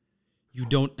healthy, you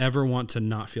don't ever want to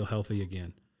not feel healthy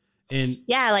again. And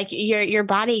like your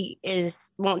body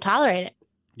won't tolerate it.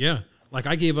 Yeah. Like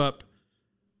I gave up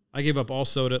all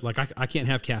soda. Like I can't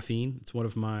have caffeine. It's one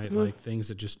of my like things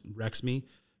that just wrecks me.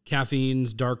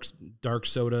 Caffeines, dark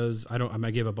sodas.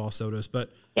 I gave up all sodas,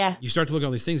 but you start to look at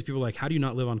all these things. People are like, how do you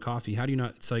not live on coffee? How do you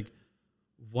not? It's like,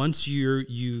 once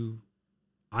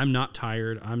I'm not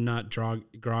tired. I'm not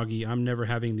groggy. I'm never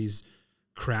having these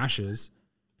crashes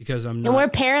because I'm not. And we're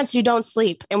parents who don't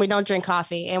sleep and we don't drink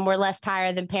coffee, and we're less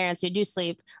tired than parents who do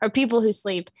sleep, or people who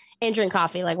sleep and drink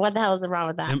coffee. Like, what the hell is wrong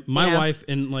with that? And my wife,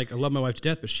 and like, I love my wife to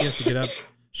death, but she has to get up.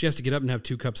 She has to get up and have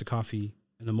 2 cups of coffee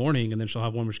in the morning, and then she'll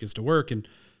have one when she gets to work. And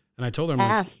I told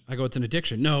her, I go, it's an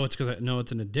addiction. No, it's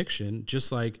it's an addiction.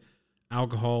 Just like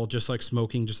alcohol, just like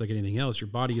smoking, just like anything else. Your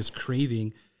body is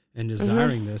craving and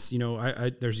desiring this.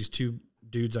 There's these 2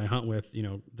 dudes I hunt with,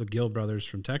 the Gill brothers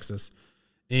from Texas,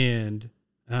 and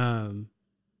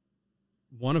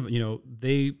one of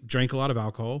they drank a lot of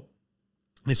alcohol.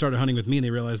 They started hunting with me, and they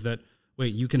realized that,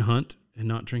 wait, you can hunt and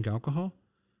not drink alcohol?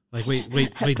 Like, wait,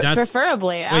 that's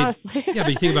preferably, honestly. Yeah,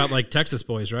 but you think about like Texas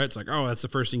boys, right? It's like, oh, that's the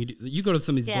first thing you do. You go to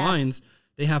some of these blinds,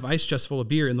 they have ice chests full of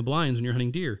beer in the blinds when you're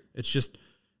hunting deer. It's just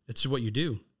what you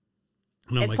do.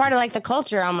 It's like, part of like the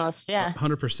culture almost. Yeah.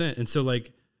 100%. And so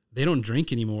like, they don't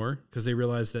drink anymore because they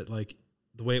realize that like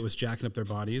the way it was jacking up their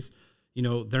bodies,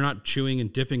 they're not chewing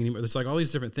and dipping anymore. It's like all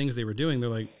these different things they were doing. They're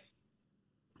like,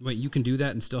 wait, you can do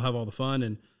that and still have all the fun.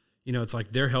 And, it's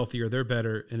like they're healthier, they're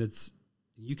better. And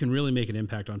you can really make an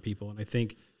impact on people. And I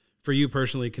think for you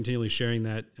personally, continually sharing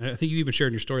that, I think you even shared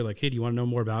in your story, like, hey, do you want to know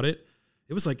more about it?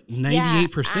 It was like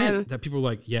 98% that people were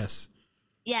like, yes.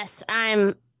 Yes.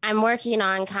 I'm working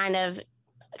on kind of,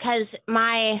 because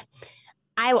I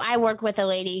work with a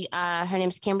lady, her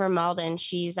name's Kimber Malden.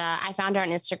 She's, I found her on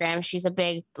Instagram. She's a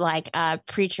big,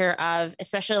 preacher of,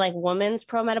 especially like women's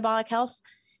pro-metabolic health,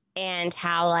 and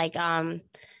how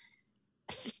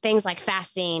things like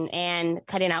fasting and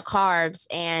cutting out carbs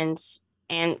and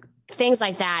things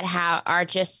like that how are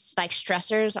just like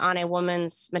stressors on a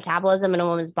woman's metabolism and a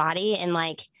woman's body, and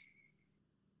like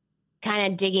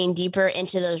kind of digging deeper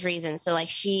into those reasons. So like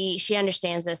she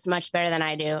understands this much better than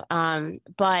I do.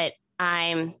 But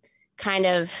I'm kind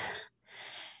of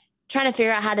trying to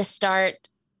figure out how to start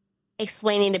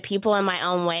explaining to people in my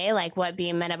own way, like what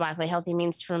being metabolically healthy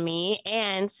means for me.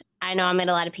 And I know I met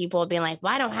a lot of people being like,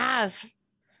 well, I don't have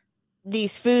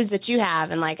these foods that you have.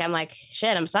 And like, I'm like,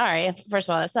 shit, I'm sorry. First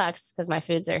of all, that sucks because my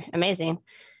foods are amazing.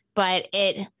 But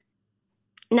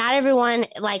not everyone,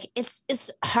 like, it's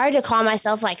hard to call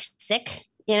myself like sick,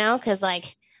 because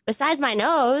like besides my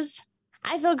nose,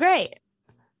 I feel great.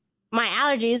 My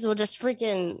allergies will just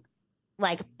freaking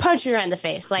like punch me right in the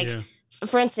face. Like, Yeah.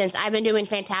 For instance, I've been doing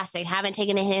fantastic. Haven't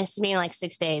taken a histamine in like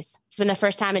 6 days. It's been the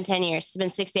first time in 10 years. It's been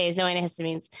 6 days, no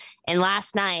antihistamines. And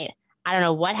last night, I don't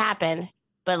know what happened,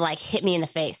 but like hit me in the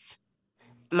face.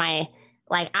 My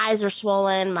like eyes were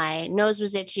swollen. My nose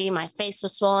was itchy. My face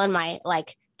was swollen. My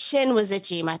like chin was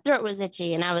itchy. My throat was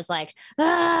itchy. And I was like,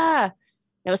 ah,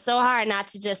 it was so hard not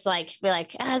to just like be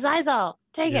like, Zizal,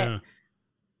 take it.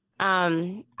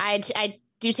 I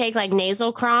do take like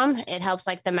nasal crom. It helps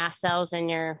like the mast cells in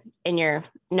your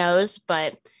nose,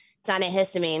 but it's not a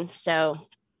histamine. So,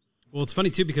 Well, it's funny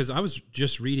too, because I was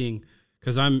just reading,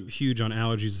 because I'm huge on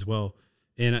allergies as well.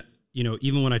 And,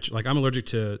 even when I'm allergic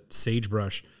to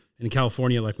sagebrush. In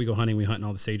California, like we go hunting, we hunt in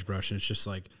all the sagebrush, and it's just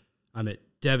like, I'm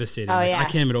devastated. Oh, like, yeah. I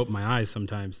can't even open my eyes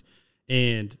sometimes.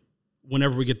 And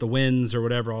whenever we get the winds or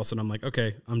whatever, all of a sudden I'm like,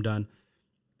 okay, I'm done.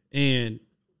 And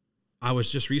I was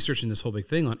just researching this whole big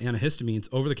thing on antihistamines,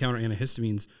 over-the-counter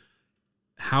antihistamines,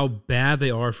 how bad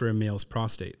they are for a male's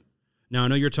prostate. Now, I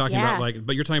know you're talking about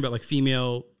but you're talking about like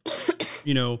female,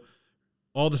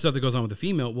 all the stuff that goes on with the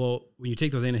female. Well, when you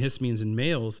take those antihistamines in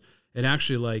males, it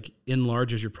actually like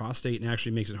enlarges your prostate and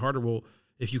actually makes it harder. Well,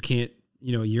 if you can't,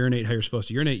 urinate how you're supposed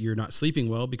to urinate, you're not sleeping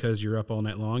well because you're up all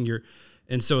night long.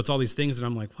 And so it's all these things that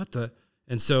I'm like, what the?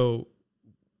 And so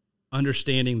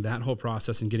understanding that whole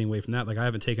process and getting away from that, like I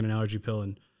haven't taken an allergy pill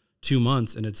in 2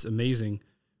 months, and it's amazing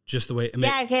just the way.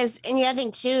 Because and the other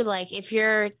thing too, like if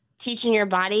you're teaching your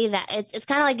body that it's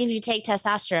kind of like if you take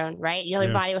testosterone, right? Your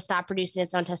body will stop producing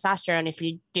its own testosterone if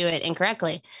you do it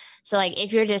incorrectly. So like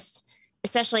if you're just,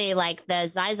 especially like the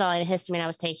Zizal antihistamine I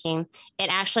was taking,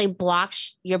 it actually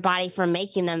blocks your body from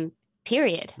making them,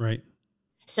 period. Right.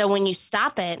 So when you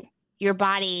stop it, your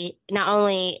body, not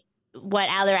only what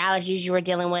other allergies you were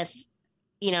dealing with,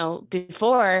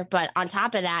 before, but on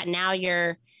top of that, now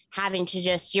you're having to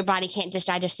your body can't just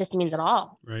digest histamines at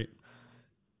all. Right.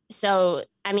 So,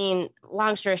 I mean,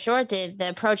 long story short, the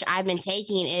approach I've been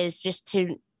taking is just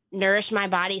to nourish my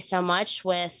body so much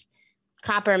with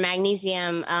copper,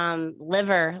 magnesium,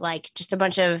 liver, like just a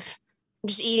bunch of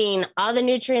just eating all the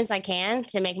nutrients I can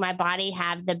to make my body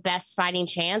have the best fighting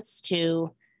chance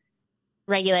to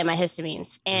regulate my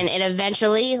histamines. And it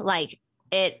eventually, like,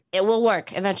 it will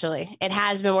work eventually. It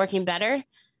has been working better.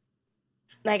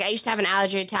 Like I used to have an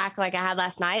allergy attack like I had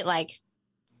last night, like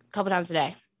a couple times a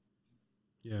day.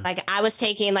 Yeah. Like I was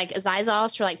taking like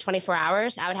Zizals for like 24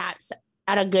 hours. I would have,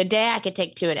 on a good day, I could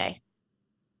take 2 a day.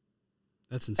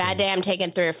 That's insane. Bad day, I'm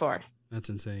taking 3 or 4. That's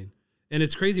insane. And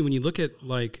it's crazy when you look at,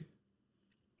 like,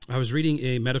 I was reading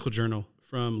a medical journal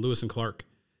from Lewis and Clark,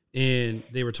 and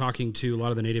they were talking to a lot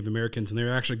of the Native Americans, and they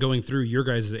were actually going through your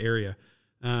guys' area.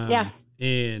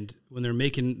 And when they're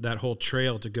making that whole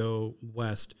trail to go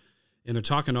west, and they're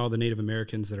talking to all the Native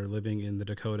Americans that are living in the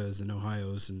Dakotas and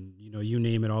Ohios and, you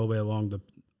name it, all the way along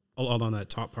all on that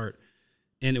top part.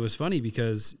 And it was funny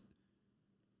because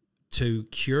to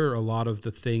cure a lot of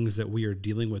the things that we are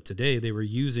dealing with today, they were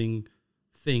using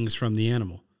things from the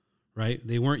animal, right?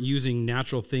 They weren't using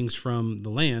natural things from the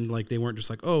land. Like they weren't just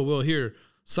like, oh, well, here,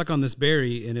 suck on this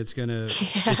berry and it's gonna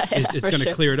it's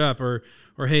gonna clear it up, or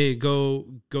hey, go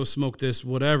smoke this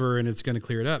whatever and it's gonna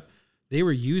clear it up. They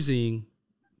were using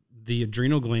the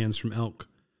adrenal glands from elk,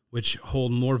 which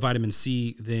hold more vitamin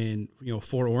C than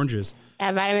 4 oranges.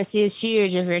 Yeah, vitamin C is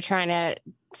huge if you're trying to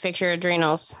fix your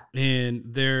adrenals. And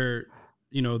they're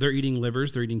eating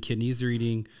livers, they're eating kidneys, they're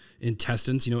eating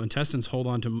intestines. Intestines hold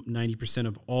on to 90%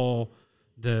 of all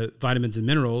the vitamins and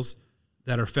minerals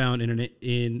that are found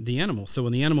in the animal.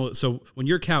 So when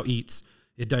your cow eats,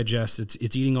 it digests,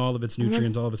 it's eating all of its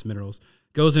nutrients, all of its minerals,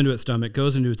 goes into its stomach,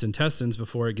 goes into its intestines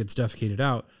before it gets defecated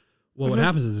out. Well, what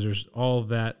happens is there's all of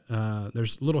that,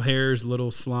 there's little hairs,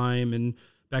 little slime and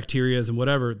bacterias and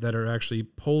whatever that are actually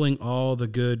pulling all the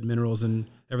good minerals and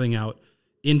everything out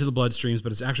into the bloodstreams,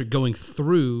 but it's actually going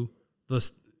through the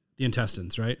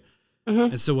intestines, right?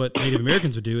 Mm-hmm. And so what Native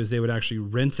Americans would do is they would actually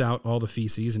rinse out all the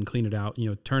feces and clean it out,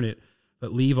 turn it,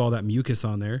 but leave all that mucus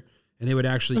on there. And they would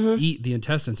actually Mm-hmm. eat the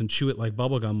intestines and chew it like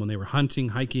bubble gum when they were hunting,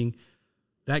 hiking.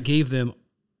 That gave them,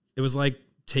 it was like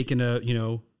taking a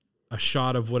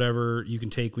shot of whatever you can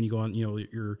take when you go on,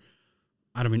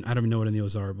 I don't even know what any of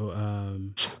those are, but,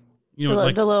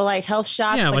 like The little like health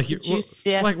yeah, shots, like the juice.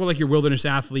 Yeah. like your wilderness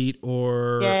athlete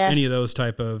or Yeah. any of those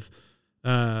type of,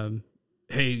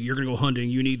 hey, you're gonna go hunting.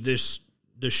 You need this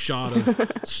shot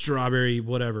of strawberry,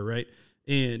 whatever, right?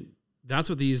 And that's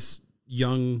what these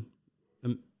young,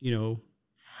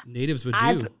 natives would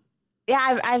do.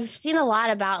 I've seen a lot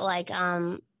about like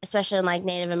especially in like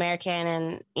Native American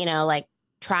and like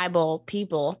tribal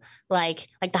people like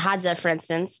the Hadza, for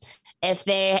instance. If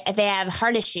they have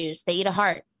heart issues, they eat a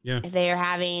heart. Yeah. If they are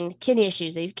having kidney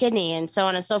issues, they eat kidney, and so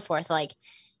on and so forth. Like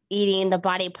eating the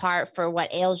body part for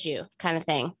what ails you, kind of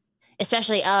thing.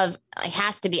 Especially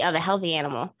has to be of a healthy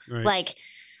animal. Right. Like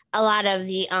a lot of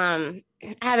the I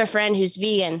have a friend who's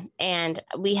vegan, and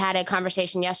we had a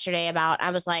conversation yesterday about, I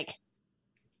was like,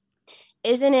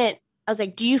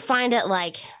 do you find it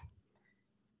like,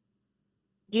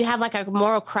 do you have like a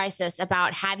moral crisis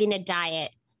about having a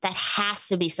diet that has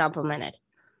to be supplemented?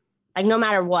 Like no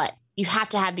matter what, you have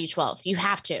to have B12. You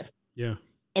have to. Yeah.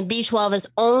 And B12 is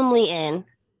only in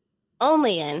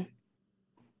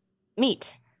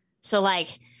meat. So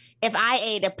like if I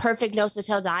ate a perfect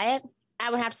nose-to-tail diet, I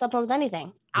wouldn't have to supplement with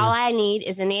anything. Yeah. All I need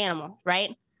is in the animal,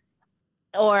 right?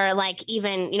 Or like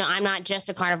even, I'm not just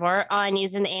a carnivore. All I need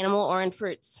is in the animal or in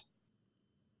fruits.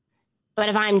 But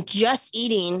if I'm just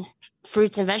eating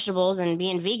fruits and vegetables and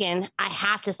being vegan, I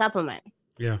have to supplement.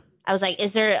 Yeah. I was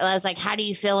like, how do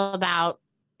you feel about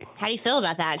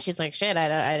that? And she's like, shit,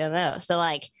 I don't know. So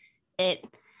like it.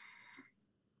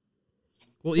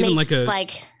 Well, even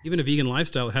even a vegan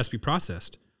lifestyle, it has to be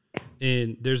processed.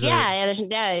 And there's there's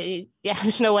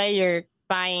no way you're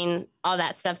buying all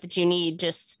that stuff that you need.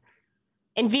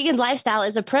 And vegan lifestyle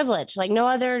is a privilege. Like no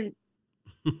other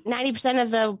 90%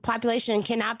 of the population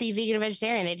cannot be vegan or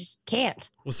vegetarian. They just can't.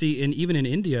 Well, see, and even in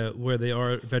India where they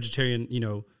are vegetarian,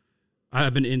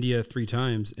 I've been to India 3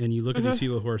 times, and you look at these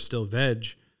people who are still veg,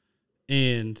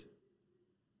 and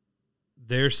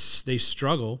they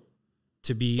struggle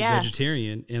to be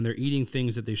vegetarian, and they're eating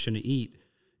things that they shouldn't eat.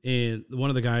 And one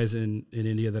of the guys in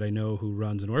India that I know who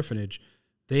runs an orphanage,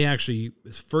 they actually,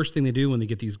 first thing they do when they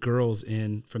get these girls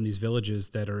in from these villages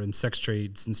that are in sex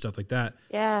trades and stuff like that,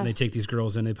 and they take these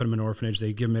girls in, they put them in an orphanage,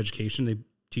 they give them education, they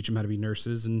teach them how to be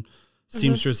nurses and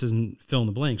seamstresses and fill in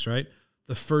the blanks, right?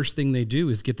 The first thing they do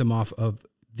is get them off of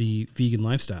the vegan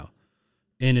lifestyle.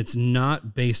 And it's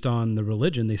not based on the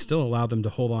religion. They still allow them to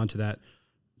hold on to that,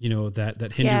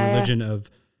 that Hindu religion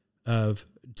of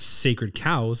sacred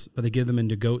cows, but they give them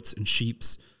into goats and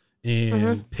sheeps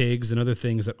and pigs and other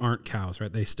things that aren't cows,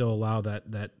 right? They still allow that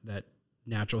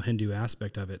natural Hindu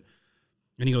aspect of it.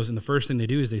 And he goes, and the first thing they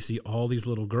do is they see all these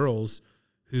little girls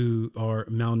who are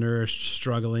malnourished,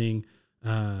 struggling,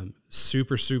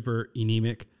 super, super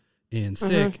anemic and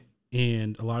sick.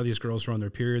 And a lot of these girls are on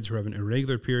their periods, who are having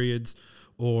irregular periods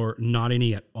or not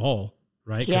any at all,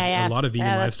 right? Because a lot of vegan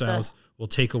lifestyles will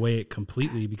take away it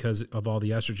completely because of all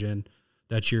the estrogen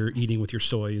that you're eating with your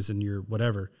soys and your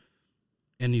whatever.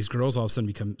 And these girls all of a sudden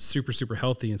become super, super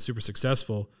healthy and super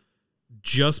successful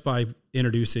just by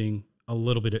introducing a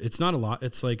little bit of, it's not a lot.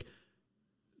 It's like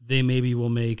they maybe will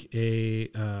make a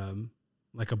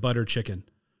butter chicken,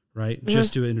 right?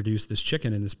 Just to introduce this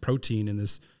chicken and this protein and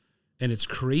this, and it's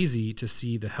crazy to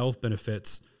see the health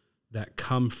benefits that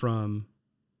come from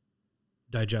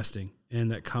digesting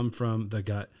and that come from the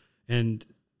gut. And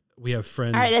we have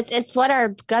friends. All right, it's what our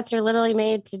guts are literally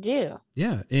made to do.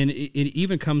 Yeah, and it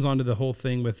even comes onto the whole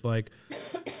thing with like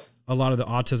a lot of the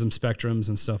autism spectrums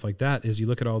and stuff like that. Is you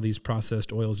look at all these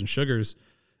processed oils and sugars,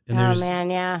 and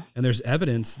and there's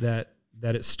evidence that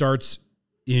it starts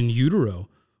in utero.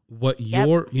 What a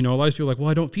lot of people are like, well,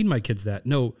 I don't feed my kids that.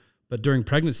 No, but during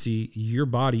pregnancy, your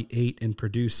body ate and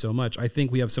produced so much. I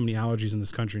think we have so many allergies in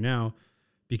this country now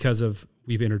because of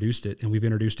we've introduced it, and we've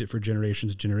introduced it for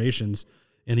generations.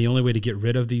 And the only way to get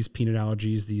rid of these peanut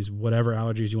allergies, these whatever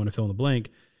allergies you want to fill in the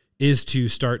blank, is to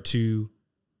start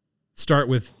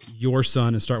with your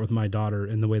son and start with my daughter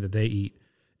in the way that they eat.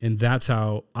 And that's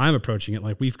how I'm approaching it.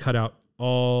 Like we've cut out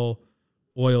all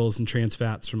oils and trans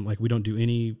fats from, like, we don't do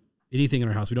anything in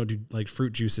our house. We don't do like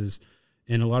fruit juices.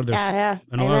 And a lot of their a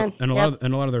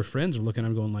lot of their friends are looking at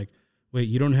them going like, wait,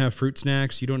 you don't have fruit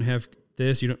snacks, you don't have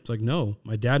this, you don't. It's like, no,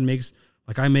 my dad makes,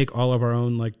 like, I make all of our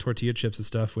own like tortilla chips and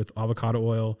stuff with avocado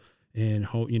oil and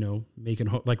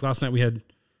like last night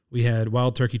we had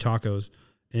wild turkey tacos,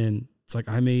 and it's like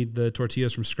I made the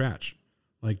tortillas from scratch,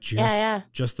 like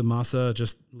just the masa,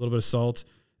 just a little bit of salt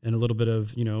and a little bit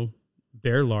of,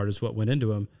 bear lard is what went into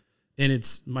them. And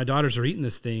it's, my daughters are eating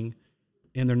this thing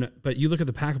and they're not, but you look at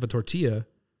the pack of a tortilla,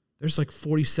 there's like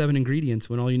 47 ingredients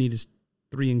when all you need is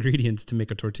 3 ingredients to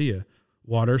make a tortilla: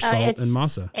 water, salt, and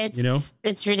masa.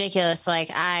 It's ridiculous. Like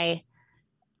I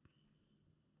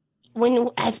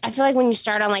feel like when you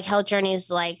start on like health journeys,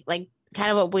 like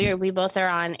kind of what we both are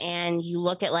on, and you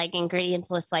look at like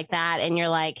ingredients lists like that, and you're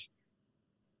like,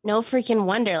 no freaking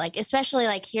wonder. Like, especially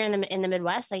like here in the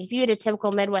Midwest, like if you had a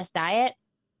typical Midwest diet,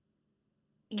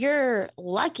 you're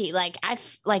lucky. Like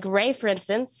like Ray, for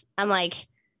instance, I'm like,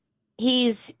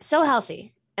 he's so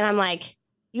healthy, and I'm like,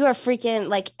 you are freaking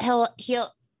like he'll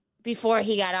before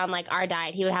he got on like our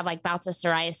diet, he would have like bouts of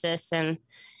psoriasis, and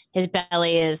his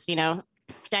belly is,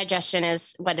 digestion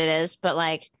is what it is. But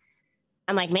like,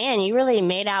 I'm like, man, you really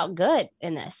made out good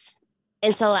in this.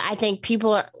 And so I think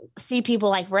people see people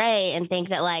like Ray and think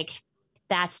that like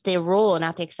that's the rule,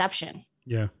 not the exception.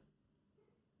 Yeah.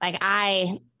 Like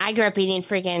I grew up eating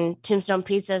freaking Tombstone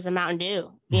pizzas and Mountain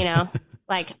Dew,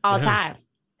 like all the time,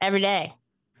 every day.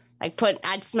 Like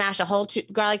I'd smash a whole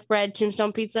garlic bread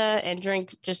Tombstone pizza and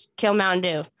just kill Mountain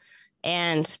Dew.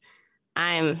 And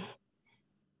I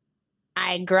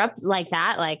grew up like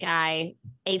that. Like I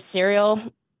ate cereal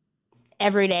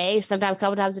every day, sometimes a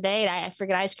couple times a day. And I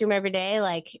freaking ice cream every day,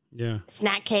 like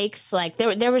snack cakes. Like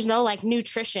there was no like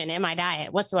nutrition in my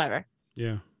diet whatsoever.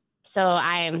 Yeah. So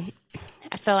I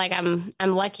feel like I'm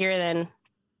luckier than,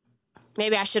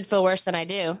 maybe I should feel worse than I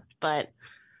do, but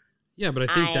yeah, but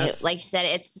I think that's, like you said,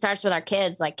 it starts with our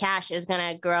kids. Like Cash is going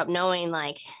to grow up knowing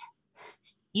like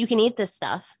you can eat this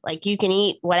stuff, like you can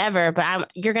eat whatever,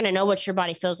 but you're going to know what your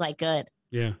body feels like good.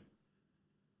 Yeah.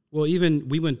 Well, even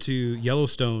we went to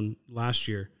Yellowstone last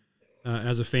year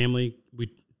as a family.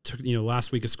 We took,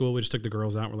 last week of school, we just took the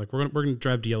girls out. We're like, we're going to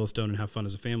drive to Yellowstone and have fun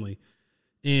as a family.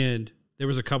 And there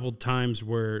was a couple times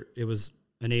where it was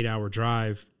an 8-hour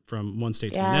drive from one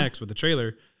state to the next with the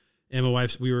trailer. And my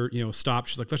wife, we were, stopped.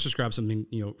 She's like, let's just grab something,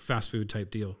 fast food type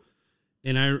deal.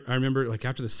 And I remember like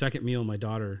after the second meal, my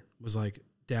daughter was like,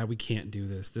 Dad, we can't do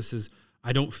this.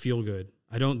 I don't feel good.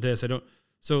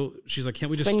 So she's like, can't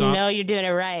we just stop? You're doing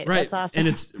it right. Right. That's awesome. And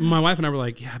it's, my wife and I were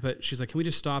like, yeah, but she's like, can we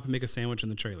just stop and make a sandwich in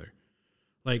the trailer?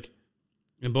 Like,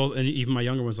 and even my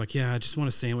younger one's like, yeah, I just want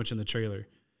a sandwich in the trailer.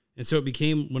 And so it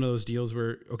became one of those deals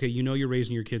where, okay, you're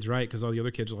raising your kids right, because all the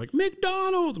other kids are like,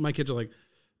 McDonald's. My kids are like,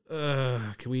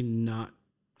 can we not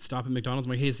stop at McDonald's?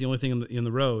 I'm like, hey, it's the only thing in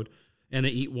the road. And they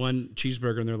eat one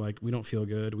cheeseburger and they're like, we don't feel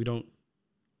good. We don't.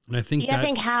 And I think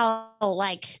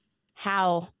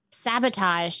how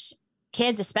sabotage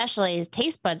kids, especially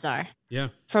taste buds are. Yeah.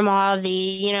 From all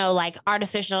the, like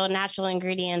artificial natural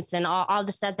ingredients and all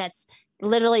the stuff that's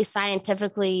literally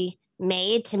scientifically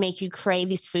made to make you crave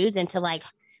these foods, and to like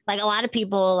a lot of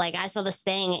people, like I saw this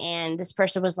thing and this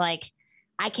person was like,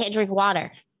 I can't drink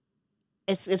water.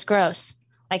 It's gross.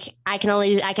 Like I can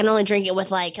only drink it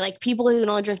with like people who can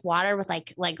only drink water with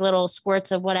like little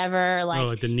squirts of whatever,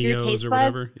 like the your Neos taste or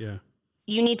buds, whatever. Yeah.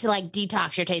 You need to like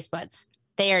detox your taste buds.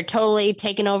 They are totally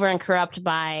taken over and corrupt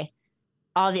by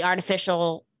all the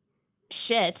artificial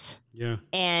shit. Yeah.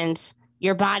 And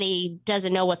your body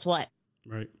doesn't know what's what.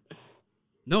 Right.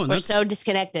 No, and we're so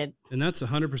disconnected. And that's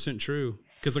 100% true.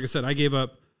 Because like I said, I gave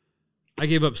up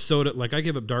soda. Like I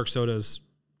gave up dark sodas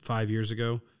 5 years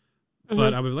ago.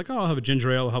 But I would be like, I'll have a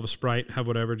ginger ale, I'll have a Sprite, have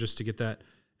whatever, just to get that.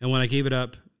 And when I gave it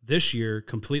up this year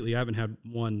completely, I haven't had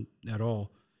one at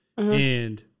all.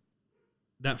 And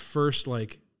that first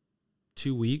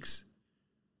 2 weeks,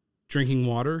 drinking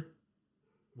water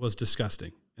was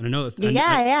disgusting. And I know that's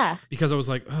because I was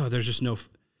like, oh, there's just no.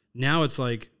 Now it's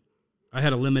like, I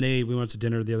had a lemonade. We went to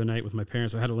dinner the other night with my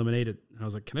parents. I had a lemonade, and I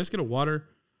was like, can I just get a water?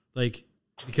 Like,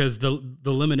 because the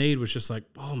lemonade was just like,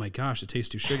 oh my gosh, it tastes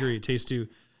too sugary. It tastes too.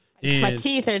 And my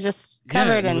teeth are just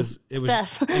covered in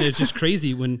stuff. And it's just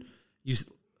crazy when you,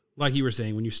 like you were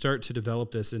saying, when you start to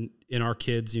develop this in our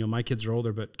kids, my kids are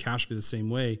older, but Cash will be the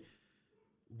same way.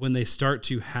 When they start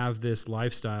to have this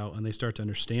lifestyle and they start to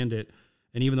understand it,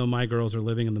 and even though my girls are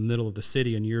living in the middle of the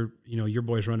city and your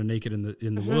boys running naked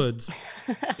in the woods,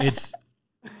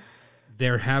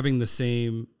 they're having the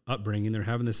same upbringing, they're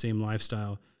having the same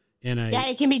lifestyle. And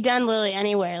it can be done literally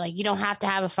anywhere. Like you don't have to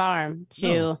have a farm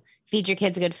to feed your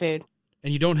kids good food.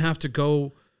 And you don't have to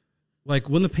go, like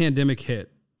when the pandemic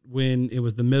hit, when it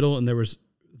was the middle and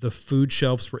the food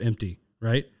shelves were empty,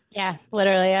 right? Yeah,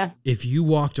 literally, yeah. If you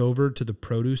walked over to the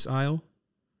produce aisle,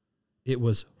 it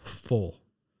was full.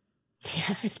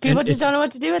 Yeah, people just don't know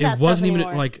what to do with that stuff. It wasn't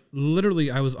even like literally.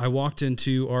 I walked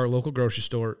into our local grocery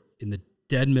store in the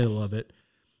dead middle of it,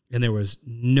 and there was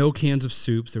no cans of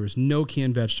soups. There was no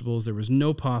canned vegetables. There was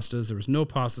no pastas. There was no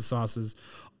pasta sauces.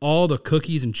 All the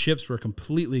cookies and chips were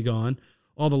completely gone.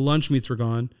 All the lunch meats were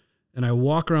gone. And I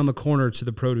walk around the corner to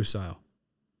the produce aisle,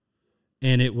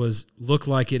 and it looked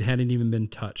like it hadn't even been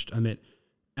touched. I mean,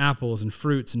 apples and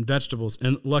fruits and vegetables.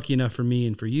 And lucky enough for me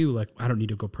and for you, like, I don't need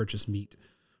to go purchase meat,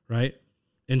 right?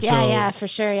 And yeah, for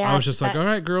sure. Yeah, I was just like, all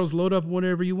right, girls, load up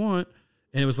whatever you want.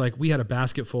 And it was like, we had a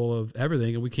basket full of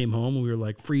everything, and we came home and we were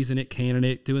like freezing it, canning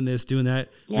it, doing this, doing that.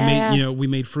 We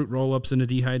made fruit roll-ups in a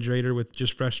dehydrator with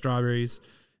just fresh strawberries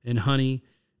and honey.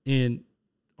 And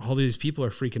all these people are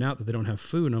freaking out that they don't have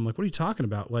food. And I'm like, what are you talking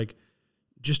about? Like,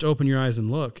 just open your eyes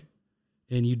and look,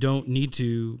 and you don't need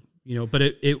to, but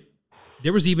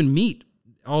there was even meat.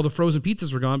 All the frozen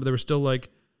pizzas were gone, but there were still like,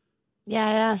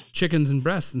 chickens and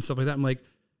breasts and stuff like that. I'm like,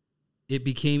 it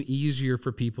became easier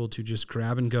for people to just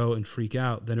grab and go and freak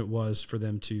out than it was for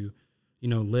them to,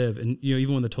 live. And,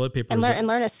 even when the toilet paper and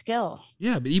learn a skill.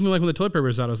 Yeah. But even like when the toilet paper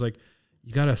was out, I was like,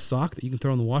 you got a sock that you can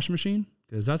throw in the washing machine?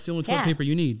 Because that's the only toilet paper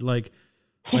you need. Like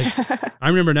I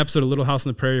remember an episode of Little House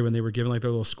on the Prairie when they were giving like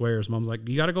their little squares. Mom's like,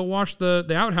 you got to go wash the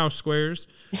outhouse squares.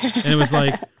 And it was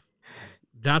like,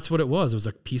 that's what it was. It was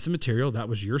a piece of material. That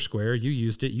was your square. You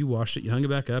used it. You washed it. You hung it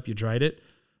back up. You dried it.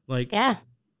 Like,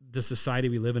 the society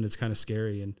we live in, it's kind of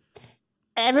scary. And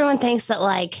everyone thinks that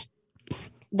like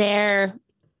their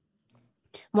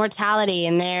mortality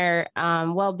and their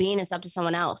well-being is up to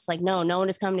someone else. Like, no one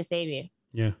is coming to save you.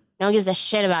 Yeah. No one gives a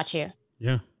shit about you.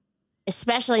 Yeah.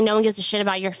 Especially no one gives a shit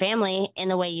about your family in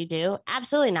the way you do.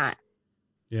 Absolutely not.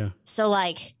 Yeah. So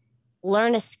like,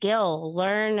 learn a skill,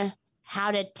 learn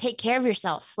how to take care of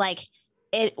yourself. Like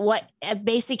what a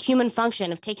basic human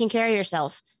function of taking care of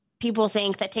yourself. People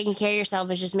think that taking care of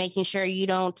yourself is just making sure you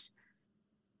don't,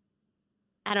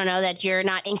 that you're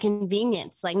not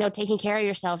inconvenienced. Like, no, taking care of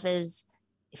yourself is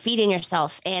feeding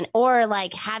yourself or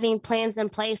like having plans in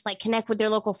place, like connect with your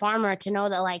local farmer to know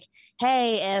that like,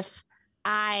 hey, if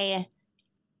I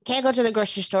can't go to the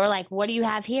grocery store, like, what do you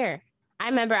have here? I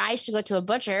remember I used to go to a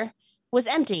butcher, was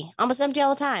empty, almost empty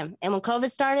all the time. And when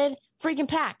COVID started, freaking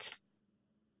packed.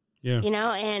 Yeah. And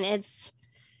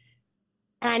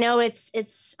I know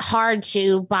it's hard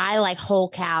to buy like whole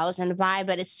cows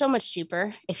but it's so much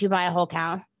cheaper if you buy a whole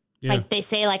cow. Yeah. Like they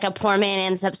say, like a poor man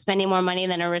ends up spending more money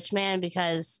than a rich man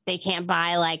because they can't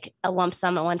buy like a lump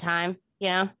sum at one time,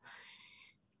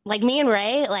 Like me and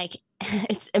Ray, like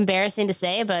it's embarrassing to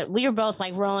say, but we were both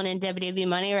like rolling in WWE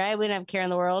money, right? We didn't have care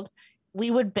in the world. We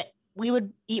would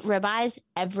eat ribeyes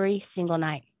every single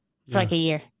night for like a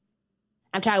year.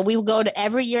 I'm talking, we would go to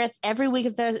every week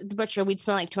at the butcher, we'd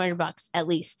spend like $200 at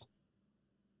least.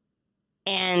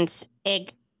 And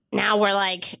now we're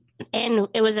like, and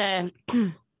it was a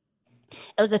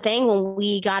thing when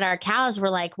we got our cows, we're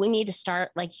like, we need to start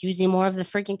like using more of the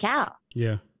freaking cow.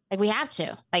 Yeah. Like we have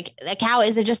to, like a cow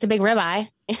isn't just a big ribeye.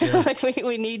 Yeah. Like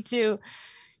we need to.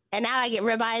 And now I get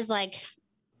ribeyes like,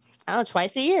 I don't know,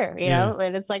 twice a year, you know,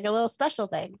 and it's like a little special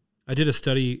thing. I did a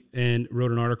study and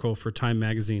wrote an article for Time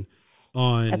Magazine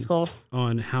that's cool.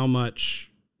 on how many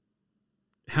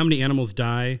animals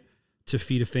die to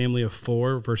feed a family of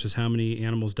 4 versus how many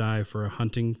animals die for a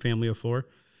hunting family of 4.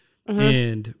 Mm-hmm.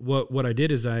 And what I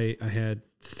did is I had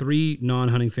 3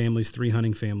 non-hunting families, 3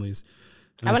 hunting families.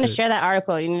 I want to share that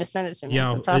article. You need to send it to me.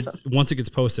 Yeah, that's awesome. Once it gets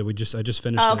posted, I just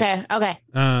finished. Oh, okay, okay.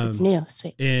 It's new,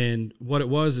 sweet. And what it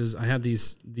was is I had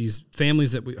these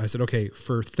families that I said, okay,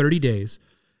 for 30 days,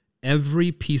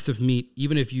 every piece of meat,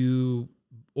 even if you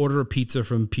order a pizza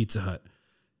from Pizza Hut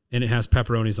and it has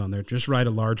pepperonis on there, just write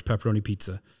a large pepperoni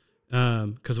pizza.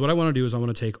 Because what I want to do is I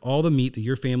want to take all the meat that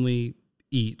your family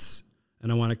eats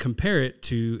and I want to compare it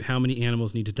to how many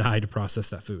animals need to die to process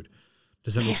that food.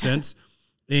 Does that make sense?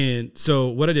 And so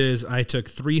what it is, I took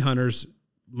 3 hunters,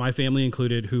 my family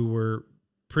included, who were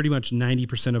pretty much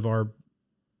 90% of our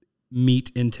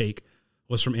meat intake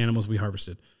was from animals we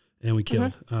harvested and we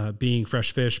killed, being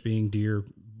fresh fish, being deer,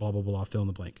 blah, blah, blah, fill in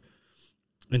the blank.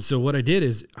 And so what I did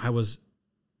is I was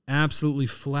absolutely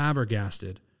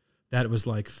flabbergasted that it was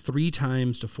like 3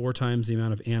 times to 4 times the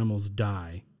amount of animals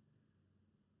die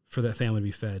for that family to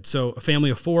be fed. So a family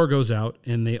of 4 goes out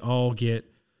and they all get,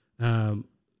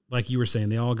 like you were saying,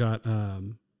 they all got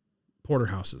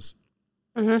porterhouses.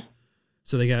 Mm-hmm.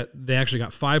 So they actually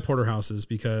got 5 porterhouses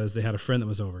because they had a friend that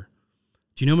was over.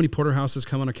 Do you know how many porterhouses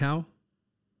come on a cow?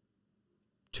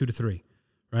 2 to 3,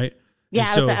 right? Yeah,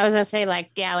 I was gonna say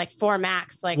like 4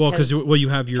 max. Like, well, because you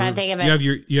have your you have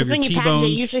your when T-bones. You package it,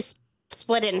 you usually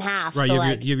split it in half. Right, so you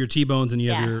have your T-bones and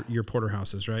you have your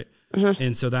porterhouses, right? Mm-hmm.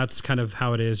 And so that's kind of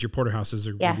how it is. Your porterhouses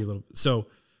are going to be a little. So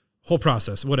whole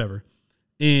process, whatever.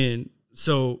 And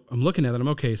so I'm looking at it. I'm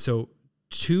okay. So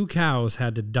 2 cows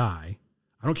had to die.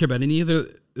 I don't care about any of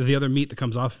the other meat that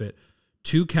comes off of it.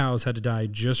 2 cows had to die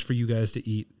just for you guys to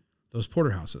eat those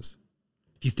porterhouses.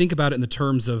 If you think about it in the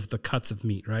terms of the cuts of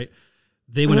meat, right?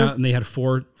 They went out and they had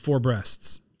four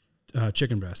breasts,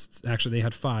 chicken breasts. Actually, they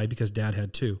had 5 because Dad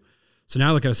had 2. So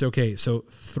now look at us. Okay, so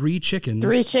 3 chickens.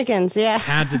 3 chickens, yeah.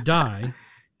 had to die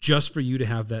just for you to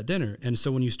have that dinner. And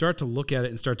so when you start to look at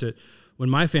it and when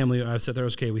my family, I said there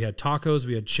was, okay, we had tacos,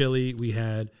 we had chili, we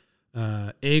had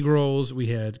egg rolls, we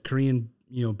had Korean,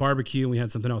 barbecue, and we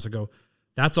had something else. I go,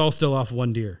 that's all still off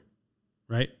 1 deer,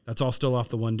 right? That's all still off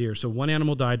the 1 deer. So 1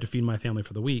 animal died to feed my family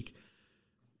for the week.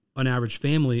 An average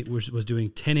family was doing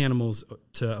 10 animals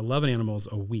to 11 animals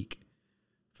a week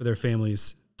for their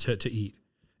families to eat.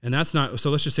 And that's not, so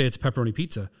let's just say it's pepperoni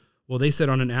pizza. Well, they said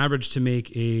on an average to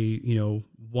make a,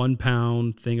 1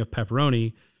 pound thing of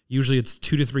pepperoni, usually it's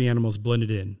 2 to 3 animals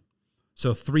blended in.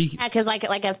 So 3. Yeah, because like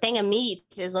a thing of meat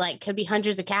is could be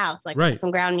hundreds of cows, right.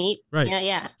 Some ground meat. Right.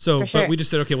 Yeah. So, but we just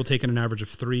said, okay, we'll take an average of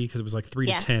 3 because it was like 3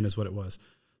 to 10 is what it was.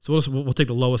 So we'll take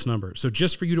the lowest number. So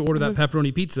just for you to order that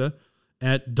pepperoni pizza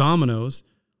at Domino's,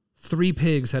 3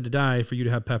 pigs had to die for you to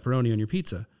have pepperoni on your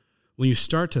pizza. When you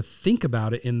start to think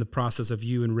about it in the process of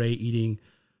you and Ray eating,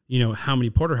 how many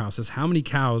porterhouses, how many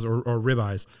cows or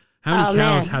ribeyes, how many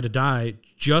cows had to die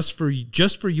just for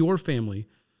your family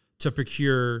to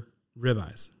procure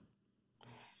ribeyes?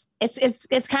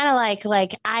 It's kind of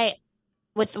like I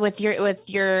with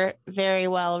your very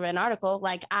well written article,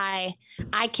 like I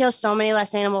kill so many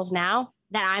less animals now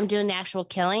that I'm doing the actual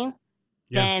killing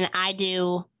than I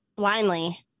do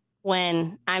blindly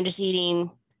when I'm just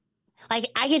eating. Like,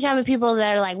 I get time with people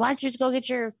that are like, why don't you just go get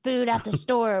your food at the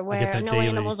store where no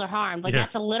animals are harmed? Like,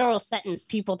 that's a literal sentence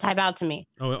people type out to me.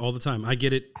 Oh, all the time. I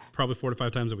get it probably 4 to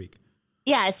 5 times a week.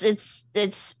 Yeah, it's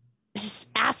just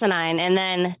asinine. And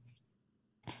then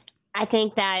I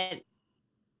think that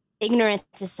ignorance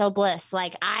is so bliss.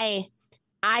 Like, I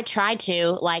try not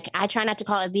to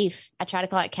call it beef. I try to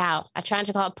call it cow. I try not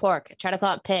to call it pork. I try to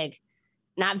call it pig,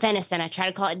 not venison. I try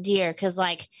to call it deer because,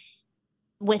 like,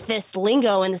 with this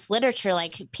lingo and this literature,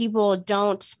 like, people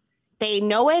they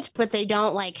know it, but they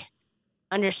don't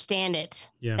understand it.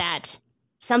 Yeah. That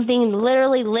something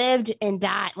literally lived and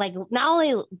died, like not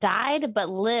only died,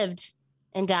 but lived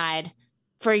and died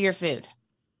for your food.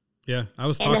 Yeah. I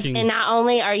was talking. And not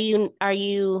only are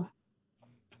you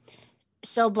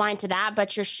so blind to that,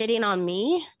 but you're shitting on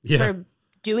me for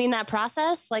doing that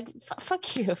process. Like,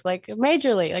 fuck you, like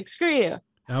majorly, like, screw you.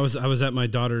 I was at my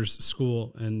daughter's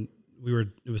school and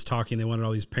it was talking, they wanted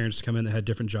all these parents to come in that had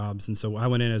different jobs. And so I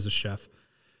went in as a chef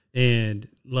and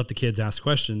let the kids ask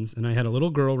questions. And I had a little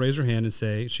girl raise her hand and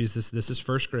say, this is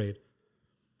first grade.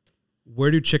 Where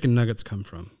do chicken nuggets come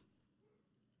from?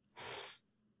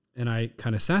 And I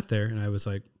kind of sat there and I was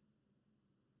like,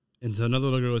 and so another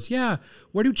little girl goes, yeah,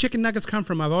 where do chicken nuggets come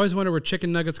from? I've always wondered where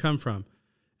chicken nuggets come from.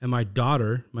 And my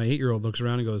daughter, my 8-year-old, looks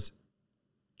around and goes,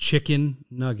 chicken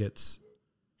nuggets.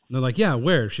 And they're like, yeah,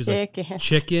 where? She's like,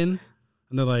 chicken.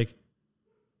 And they're like,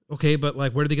 okay, but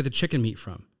like, where do they get the chicken meat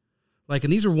from? Like,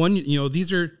 and these are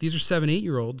these are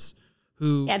 7-8-year-olds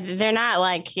who. Yeah, they're not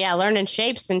learning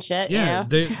shapes and shit. Yeah.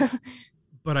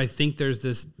 But I think there's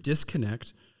this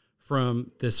disconnect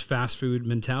from this fast food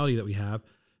mentality that we have.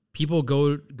 People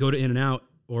go to In-N-Out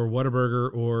or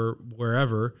Whataburger or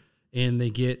wherever, and they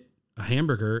get a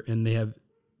hamburger and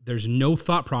there's no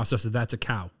thought process that that's a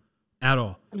cow at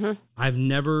all.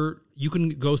 Mm-hmm. You can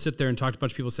go sit there and talk to a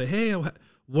bunch of people and say, hey,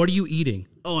 what are you eating?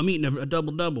 Oh, I'm eating a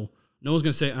double-double. No one's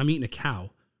going to say, I'm eating a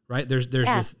cow, right? There's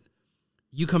this,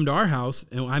 you come to our house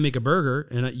and I make a burger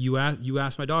and you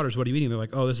ask my daughters, what are you eating? They're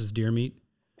like, oh, this is deer meat.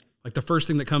 Like, the first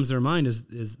thing that comes to their mind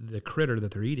is the critter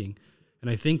that they're eating. And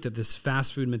I think that this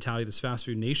fast food mentality, this fast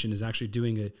food nation is actually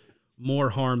doing more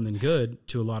harm than good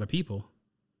to a lot of people.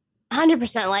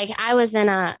 100%. Like, I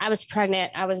was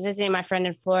pregnant. I was visiting my friend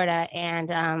in Florida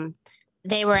and,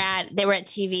 they were at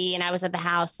TV and I was at the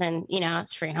house and, I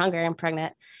was freaking hungry and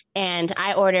pregnant. And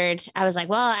I was like,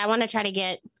 well, I want to try to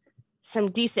get some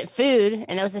decent food.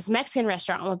 And there was this Mexican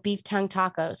restaurant with beef tongue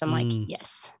tacos. I'm like,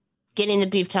 yes, getting the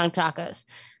beef tongue tacos.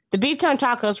 The beef tongue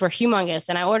tacos were humongous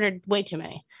and I ordered way too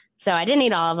many. So I didn't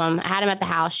eat all of them. I had them at the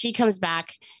house. She comes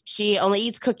back. She only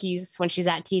eats cookies when she's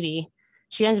at TV.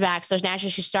 She comes back. So naturally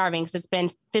she's starving because it's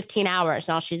been 15 hours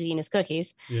and all she's eating is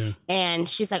cookies. Yeah. And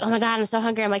she's like, oh my God, I'm so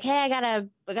hungry. I'm like, hey, I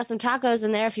got some tacos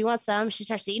in there if you want some. She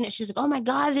starts eating it. She's like, oh my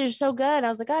God, they're so good. I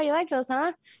was like, oh, you like those,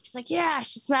 huh? She's like, yeah.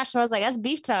 She smashed them. I was like, that's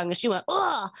beef tongue. And she went,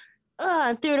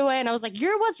 and threw it away. And I was like,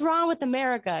 you're what's wrong with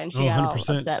America? And she got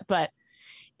all upset. But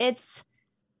it's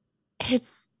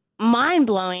mind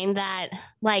blowing that,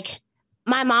 like,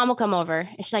 my mom will come over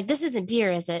and she's like, this isn't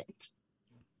deer, is it?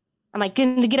 I'm like,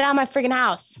 get out of my freaking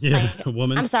house. Yeah, Like, a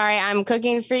woman. I'm sorry, I'm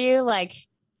cooking for you. Like,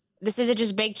 this isn't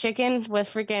just baked chicken with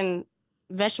freaking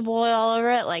vegetable oil all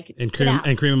over it. Like, And get out.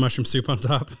 cream and mushroom soup on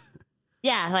top.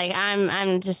 Yeah, like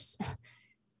I'm just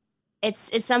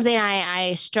it's something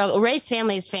I struggle. Ray's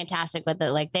family is fantastic with it.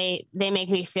 Like they make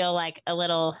me feel like a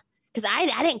little because I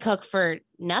didn't cook for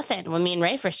nothing when me and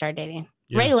Ray first started dating.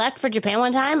 Yeah. Ray left for Japan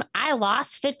one time. I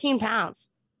lost 15 pounds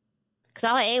because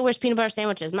all I ate was peanut butter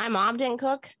sandwiches. My mom didn't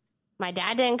cook. My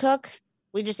dad didn't cook.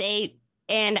 We just ate.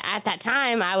 And at that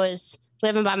time, I was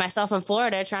living by myself in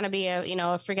Florida, trying to be a a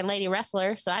freaking lady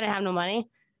wrestler. So I didn't have no money.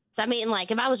 So I'm eating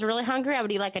like if I was really hungry, I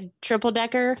would eat like a triple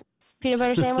decker peanut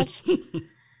butter sandwich.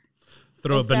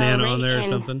 Throw And a so banana on there or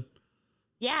something.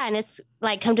 yeah, and it's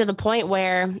like come to the point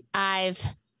where I've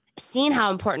seen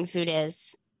how important food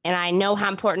is, and I know how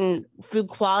important food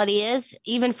quality is,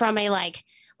 even from a like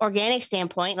organic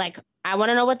standpoint. Like I want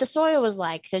to know what the soil was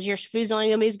like because your food's only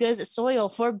gonna be as good as the soil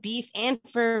for beef and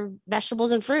for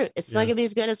vegetables and fruit. It's not gonna be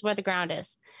as good as where the ground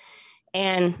is.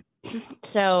 And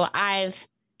so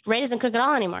Ray doesn't cook at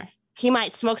all anymore. He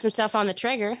might smoke some stuff on the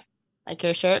Traeger, like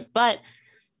your shirt, but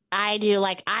I do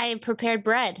like I prepared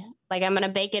bread. Like I'm gonna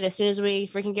bake it as soon as we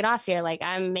freaking get off here. Like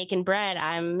I'm making bread.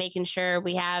 I'm making sure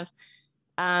we have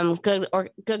good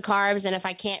carbs. And if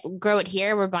I can't grow it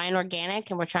here, we're buying organic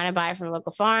and we're trying to buy it from a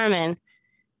local farm and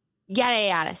yada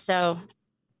yada. So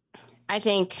I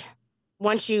think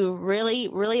once you really,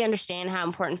 really understand how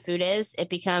important food is, it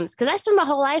becomes because I spend my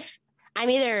whole life, I'm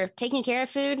either taking care of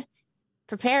food,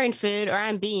 preparing food, or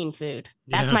I'm being food.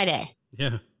 That's my day.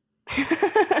 Yeah.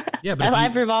 Yeah, but my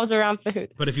life revolves around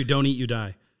food. But if you don't eat, you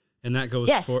die, and that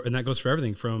goes for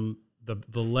everything from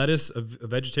the lettuce a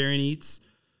vegetarian eats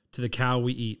to the cow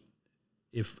we eat.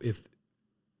 If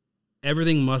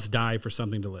everything must die for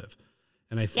something to live,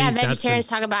 and I think vegetarians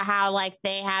talk about how like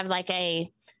they have like a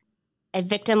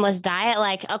victimless diet.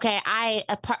 Like okay,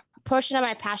 a portion of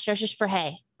my pasture is just for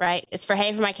hay, right? It's for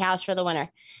hay for my cows for the winter.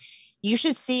 You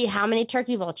should see how many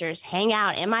turkey vultures hang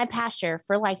out in my pasture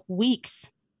for like weeks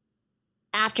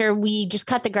after we just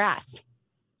cut the grass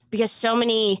because so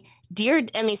many deer,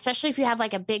 I mean, especially if you have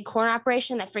like a big corn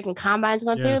operation that freaking combine's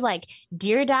going through, like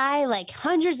deer die, like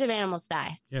hundreds of animals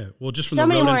die. Yeah. Well, just from so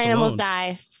many more animals alone.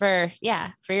 die for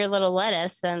your little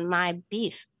lettuce than my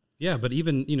beef. Yeah. But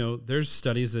even, there's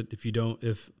studies that if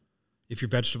your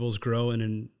vegetables grow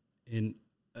in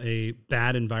a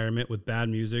bad environment with bad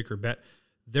music or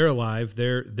they're alive,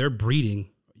 they're breeding,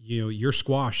 your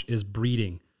squash is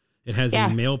breeding. It has a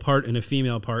male part and a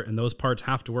female part, and those parts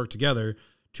have to work together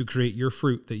to create your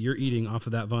fruit that you're eating off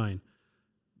of that vine.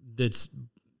 That's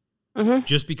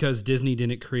just because Disney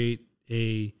didn't create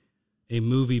a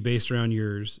movie based around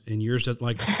yours, and yours doesn't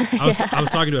like. I was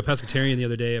talking to a pescatarian the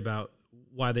other day about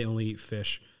why they only eat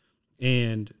fish,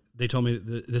 and they told me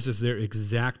that this is their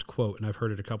exact quote, and I've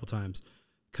heard it a couple times,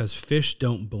 because fish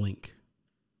don't blink.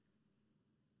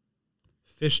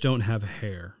 Fish don't have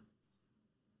hair.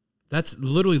 That's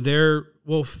literally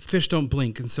fish don't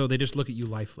blink, and so they just look at you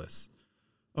lifeless.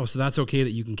 Oh, so that's okay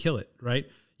that you can kill it, right?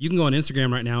 You can go on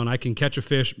Instagram right now, and I can catch a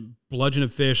fish, bludgeon a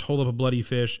fish, hold up a bloody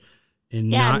fish, and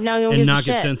not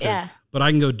get censored. Yeah. But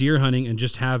I can go deer hunting and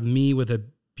just have me with a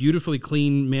beautifully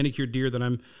clean, manicured deer that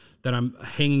I'm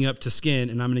hanging up to skin,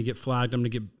 and I'm going to get flagged. I'm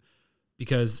going to get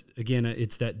because again,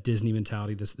 it's that Disney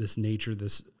mentality, this nature,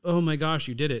 this oh my gosh,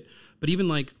 you did it. But even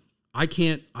like. I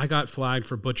got flagged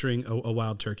for butchering a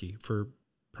wild turkey, for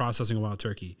processing a wild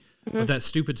turkey. But that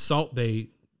stupid Salt Bay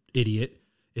idiot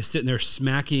is sitting there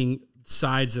smacking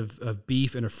sides of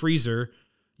beef in a freezer,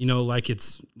 like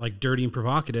it's like dirty and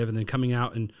provocative, and then coming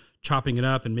out and chopping it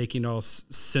up and making it all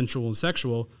sensual and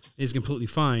sexual is completely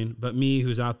fine. But me,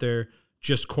 who's out there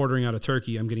just quartering out a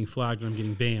turkey, I'm getting flagged and I'm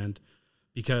getting banned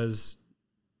because,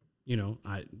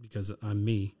 because I'm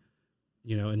me.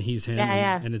 And he's him,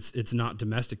 and it's not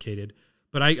domesticated.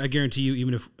 But I guarantee you,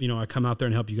 even if I come out there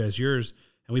and help you guys yours,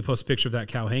 and we post a picture of that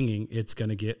cow hanging, it's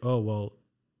gonna get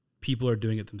people are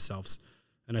doing it themselves,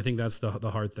 and I think that's the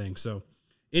hard thing. So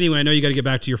anyway, I know you got to get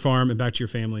back to your farm and back to your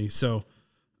family. So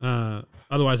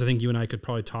otherwise, I think you and I could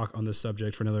probably talk on this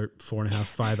subject for another 4.5,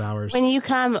 5 hours. When you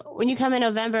come in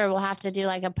November, we'll have to do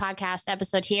like a podcast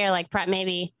episode here, like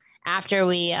maybe after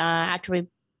we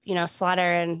slaughter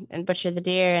and butcher the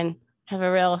deer and have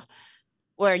a real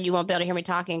where you won't be able to hear me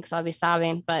talking because I'll be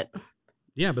sobbing. But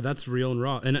yeah, but that's real and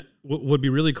raw. And what would be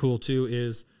really cool too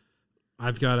is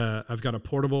I've got a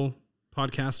portable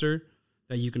podcaster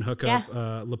that you can hook up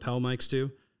lapel mics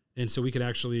to, and so we could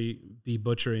actually be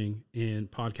butchering and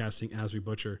podcasting as we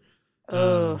butcher,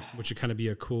 which would kind of be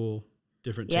a cool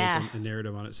different take and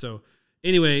narrative on it. So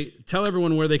anyway, tell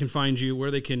everyone where they can find you,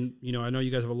 where they can, I know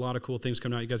you guys have a lot of cool things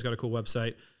coming out. You guys got a cool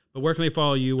website, but where can they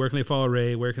follow you? Where can they follow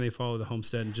Ray? Where can they follow the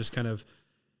homestead? And just kind of,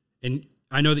 and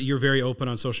I know that you're very open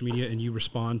on social media and you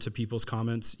respond to people's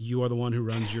comments. You are the one who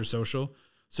runs your social.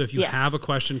 So if you have a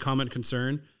question, comment,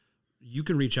 concern, you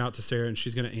can reach out to Sarah and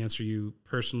she's going to answer you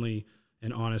personally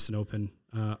and honest and open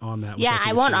on that. Yeah,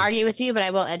 I won't argue with you, but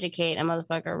I will educate a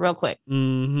motherfucker real quick.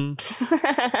 Mm-hmm.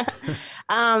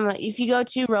 If you go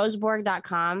to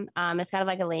roseborg.com, it's kind of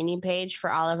like a landing page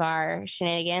for all of our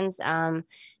shenanigans. You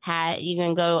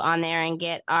can go on there and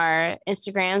get our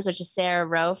Instagrams, which is Sarah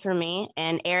Rowe for me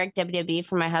and Eric WWB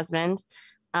for my husband.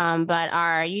 But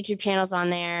our YouTube channels on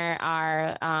there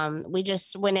are, we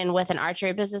just went in with an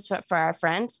archery business for our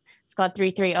friend. It's called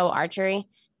 330 Archery.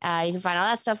 You can find all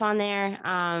that stuff on there.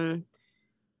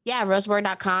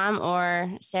 Roseborg.com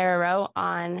or Sarah Rowe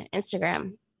on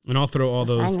Instagram. And I'll throw all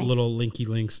those little linky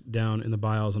links down in the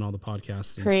bios and all the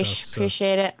podcasts and stuff. So,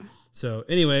 appreciate it. So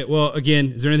anyway, well,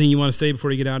 again, is there anything you want to say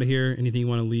before you get out of here? Anything you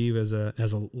want to leave as a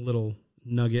little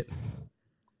nugget?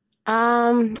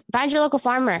 Find your local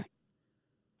farmer.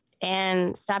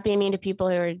 And stop being mean to people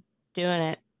who are doing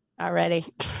it already.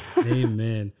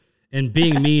 Amen. And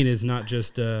being mean is not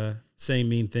just saying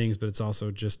mean things, but it's also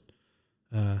just,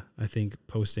 I think,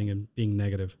 posting and being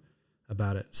negative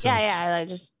about it. So. Yeah. Like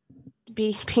just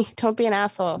don't be an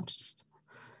asshole. Just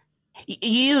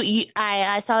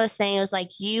I saw this thing. It was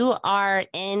like, you are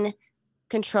in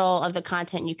control of the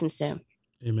content you consume.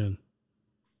 Amen.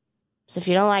 So if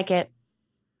you don't like it.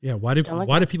 Yeah. Why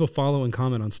do people follow and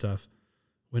comment on stuff?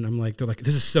 When they're like,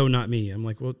 this is so not me. I'm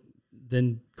like, well,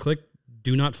 then click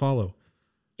do not follow.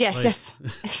 Yes.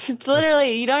 It's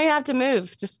literally, you don't even have to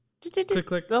move. Just click.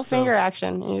 Little finger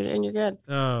action and you're good.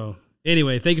 Oh,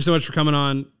 anyway, thank you so much for coming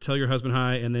on. Tell your husband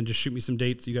hi, and then just shoot me some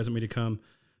dates you guys want me to come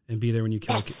and be there when you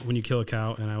kill a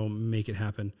cow, and I will make it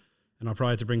happen. And I'll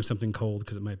probably have to bring something cold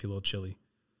because it might be a little chilly.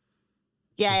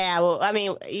 Yeah. Well, I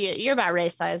mean, you're about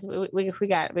race size. We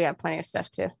got plenty of stuff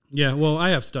too. Yeah. Well,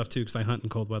 I have stuff too because I hunt in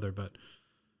cold weather, but.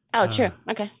 Oh, true.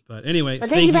 Okay. But anyway,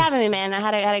 thank you for having me, man. I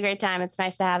had a great time. It's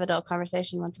nice to have adult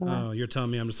conversation once in a while. Oh, you're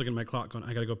telling me. I'm just looking at my clock going,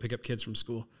 I got to go pick up kids from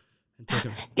school and take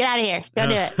them. Get out of here. Go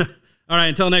do it. All right.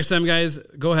 Until next time, guys,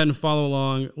 go ahead and follow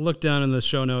along. Look down in the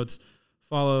show notes.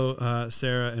 Follow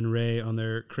Sarah and Ray on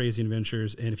their crazy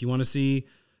adventures. And if you want to see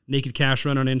Naked Cash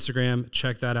run on Instagram,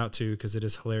 check that out too, because it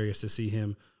is hilarious to see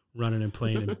him running and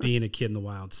playing and being a kid in the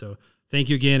wild. So thank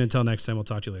you again. Until next time, we'll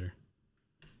talk to you later.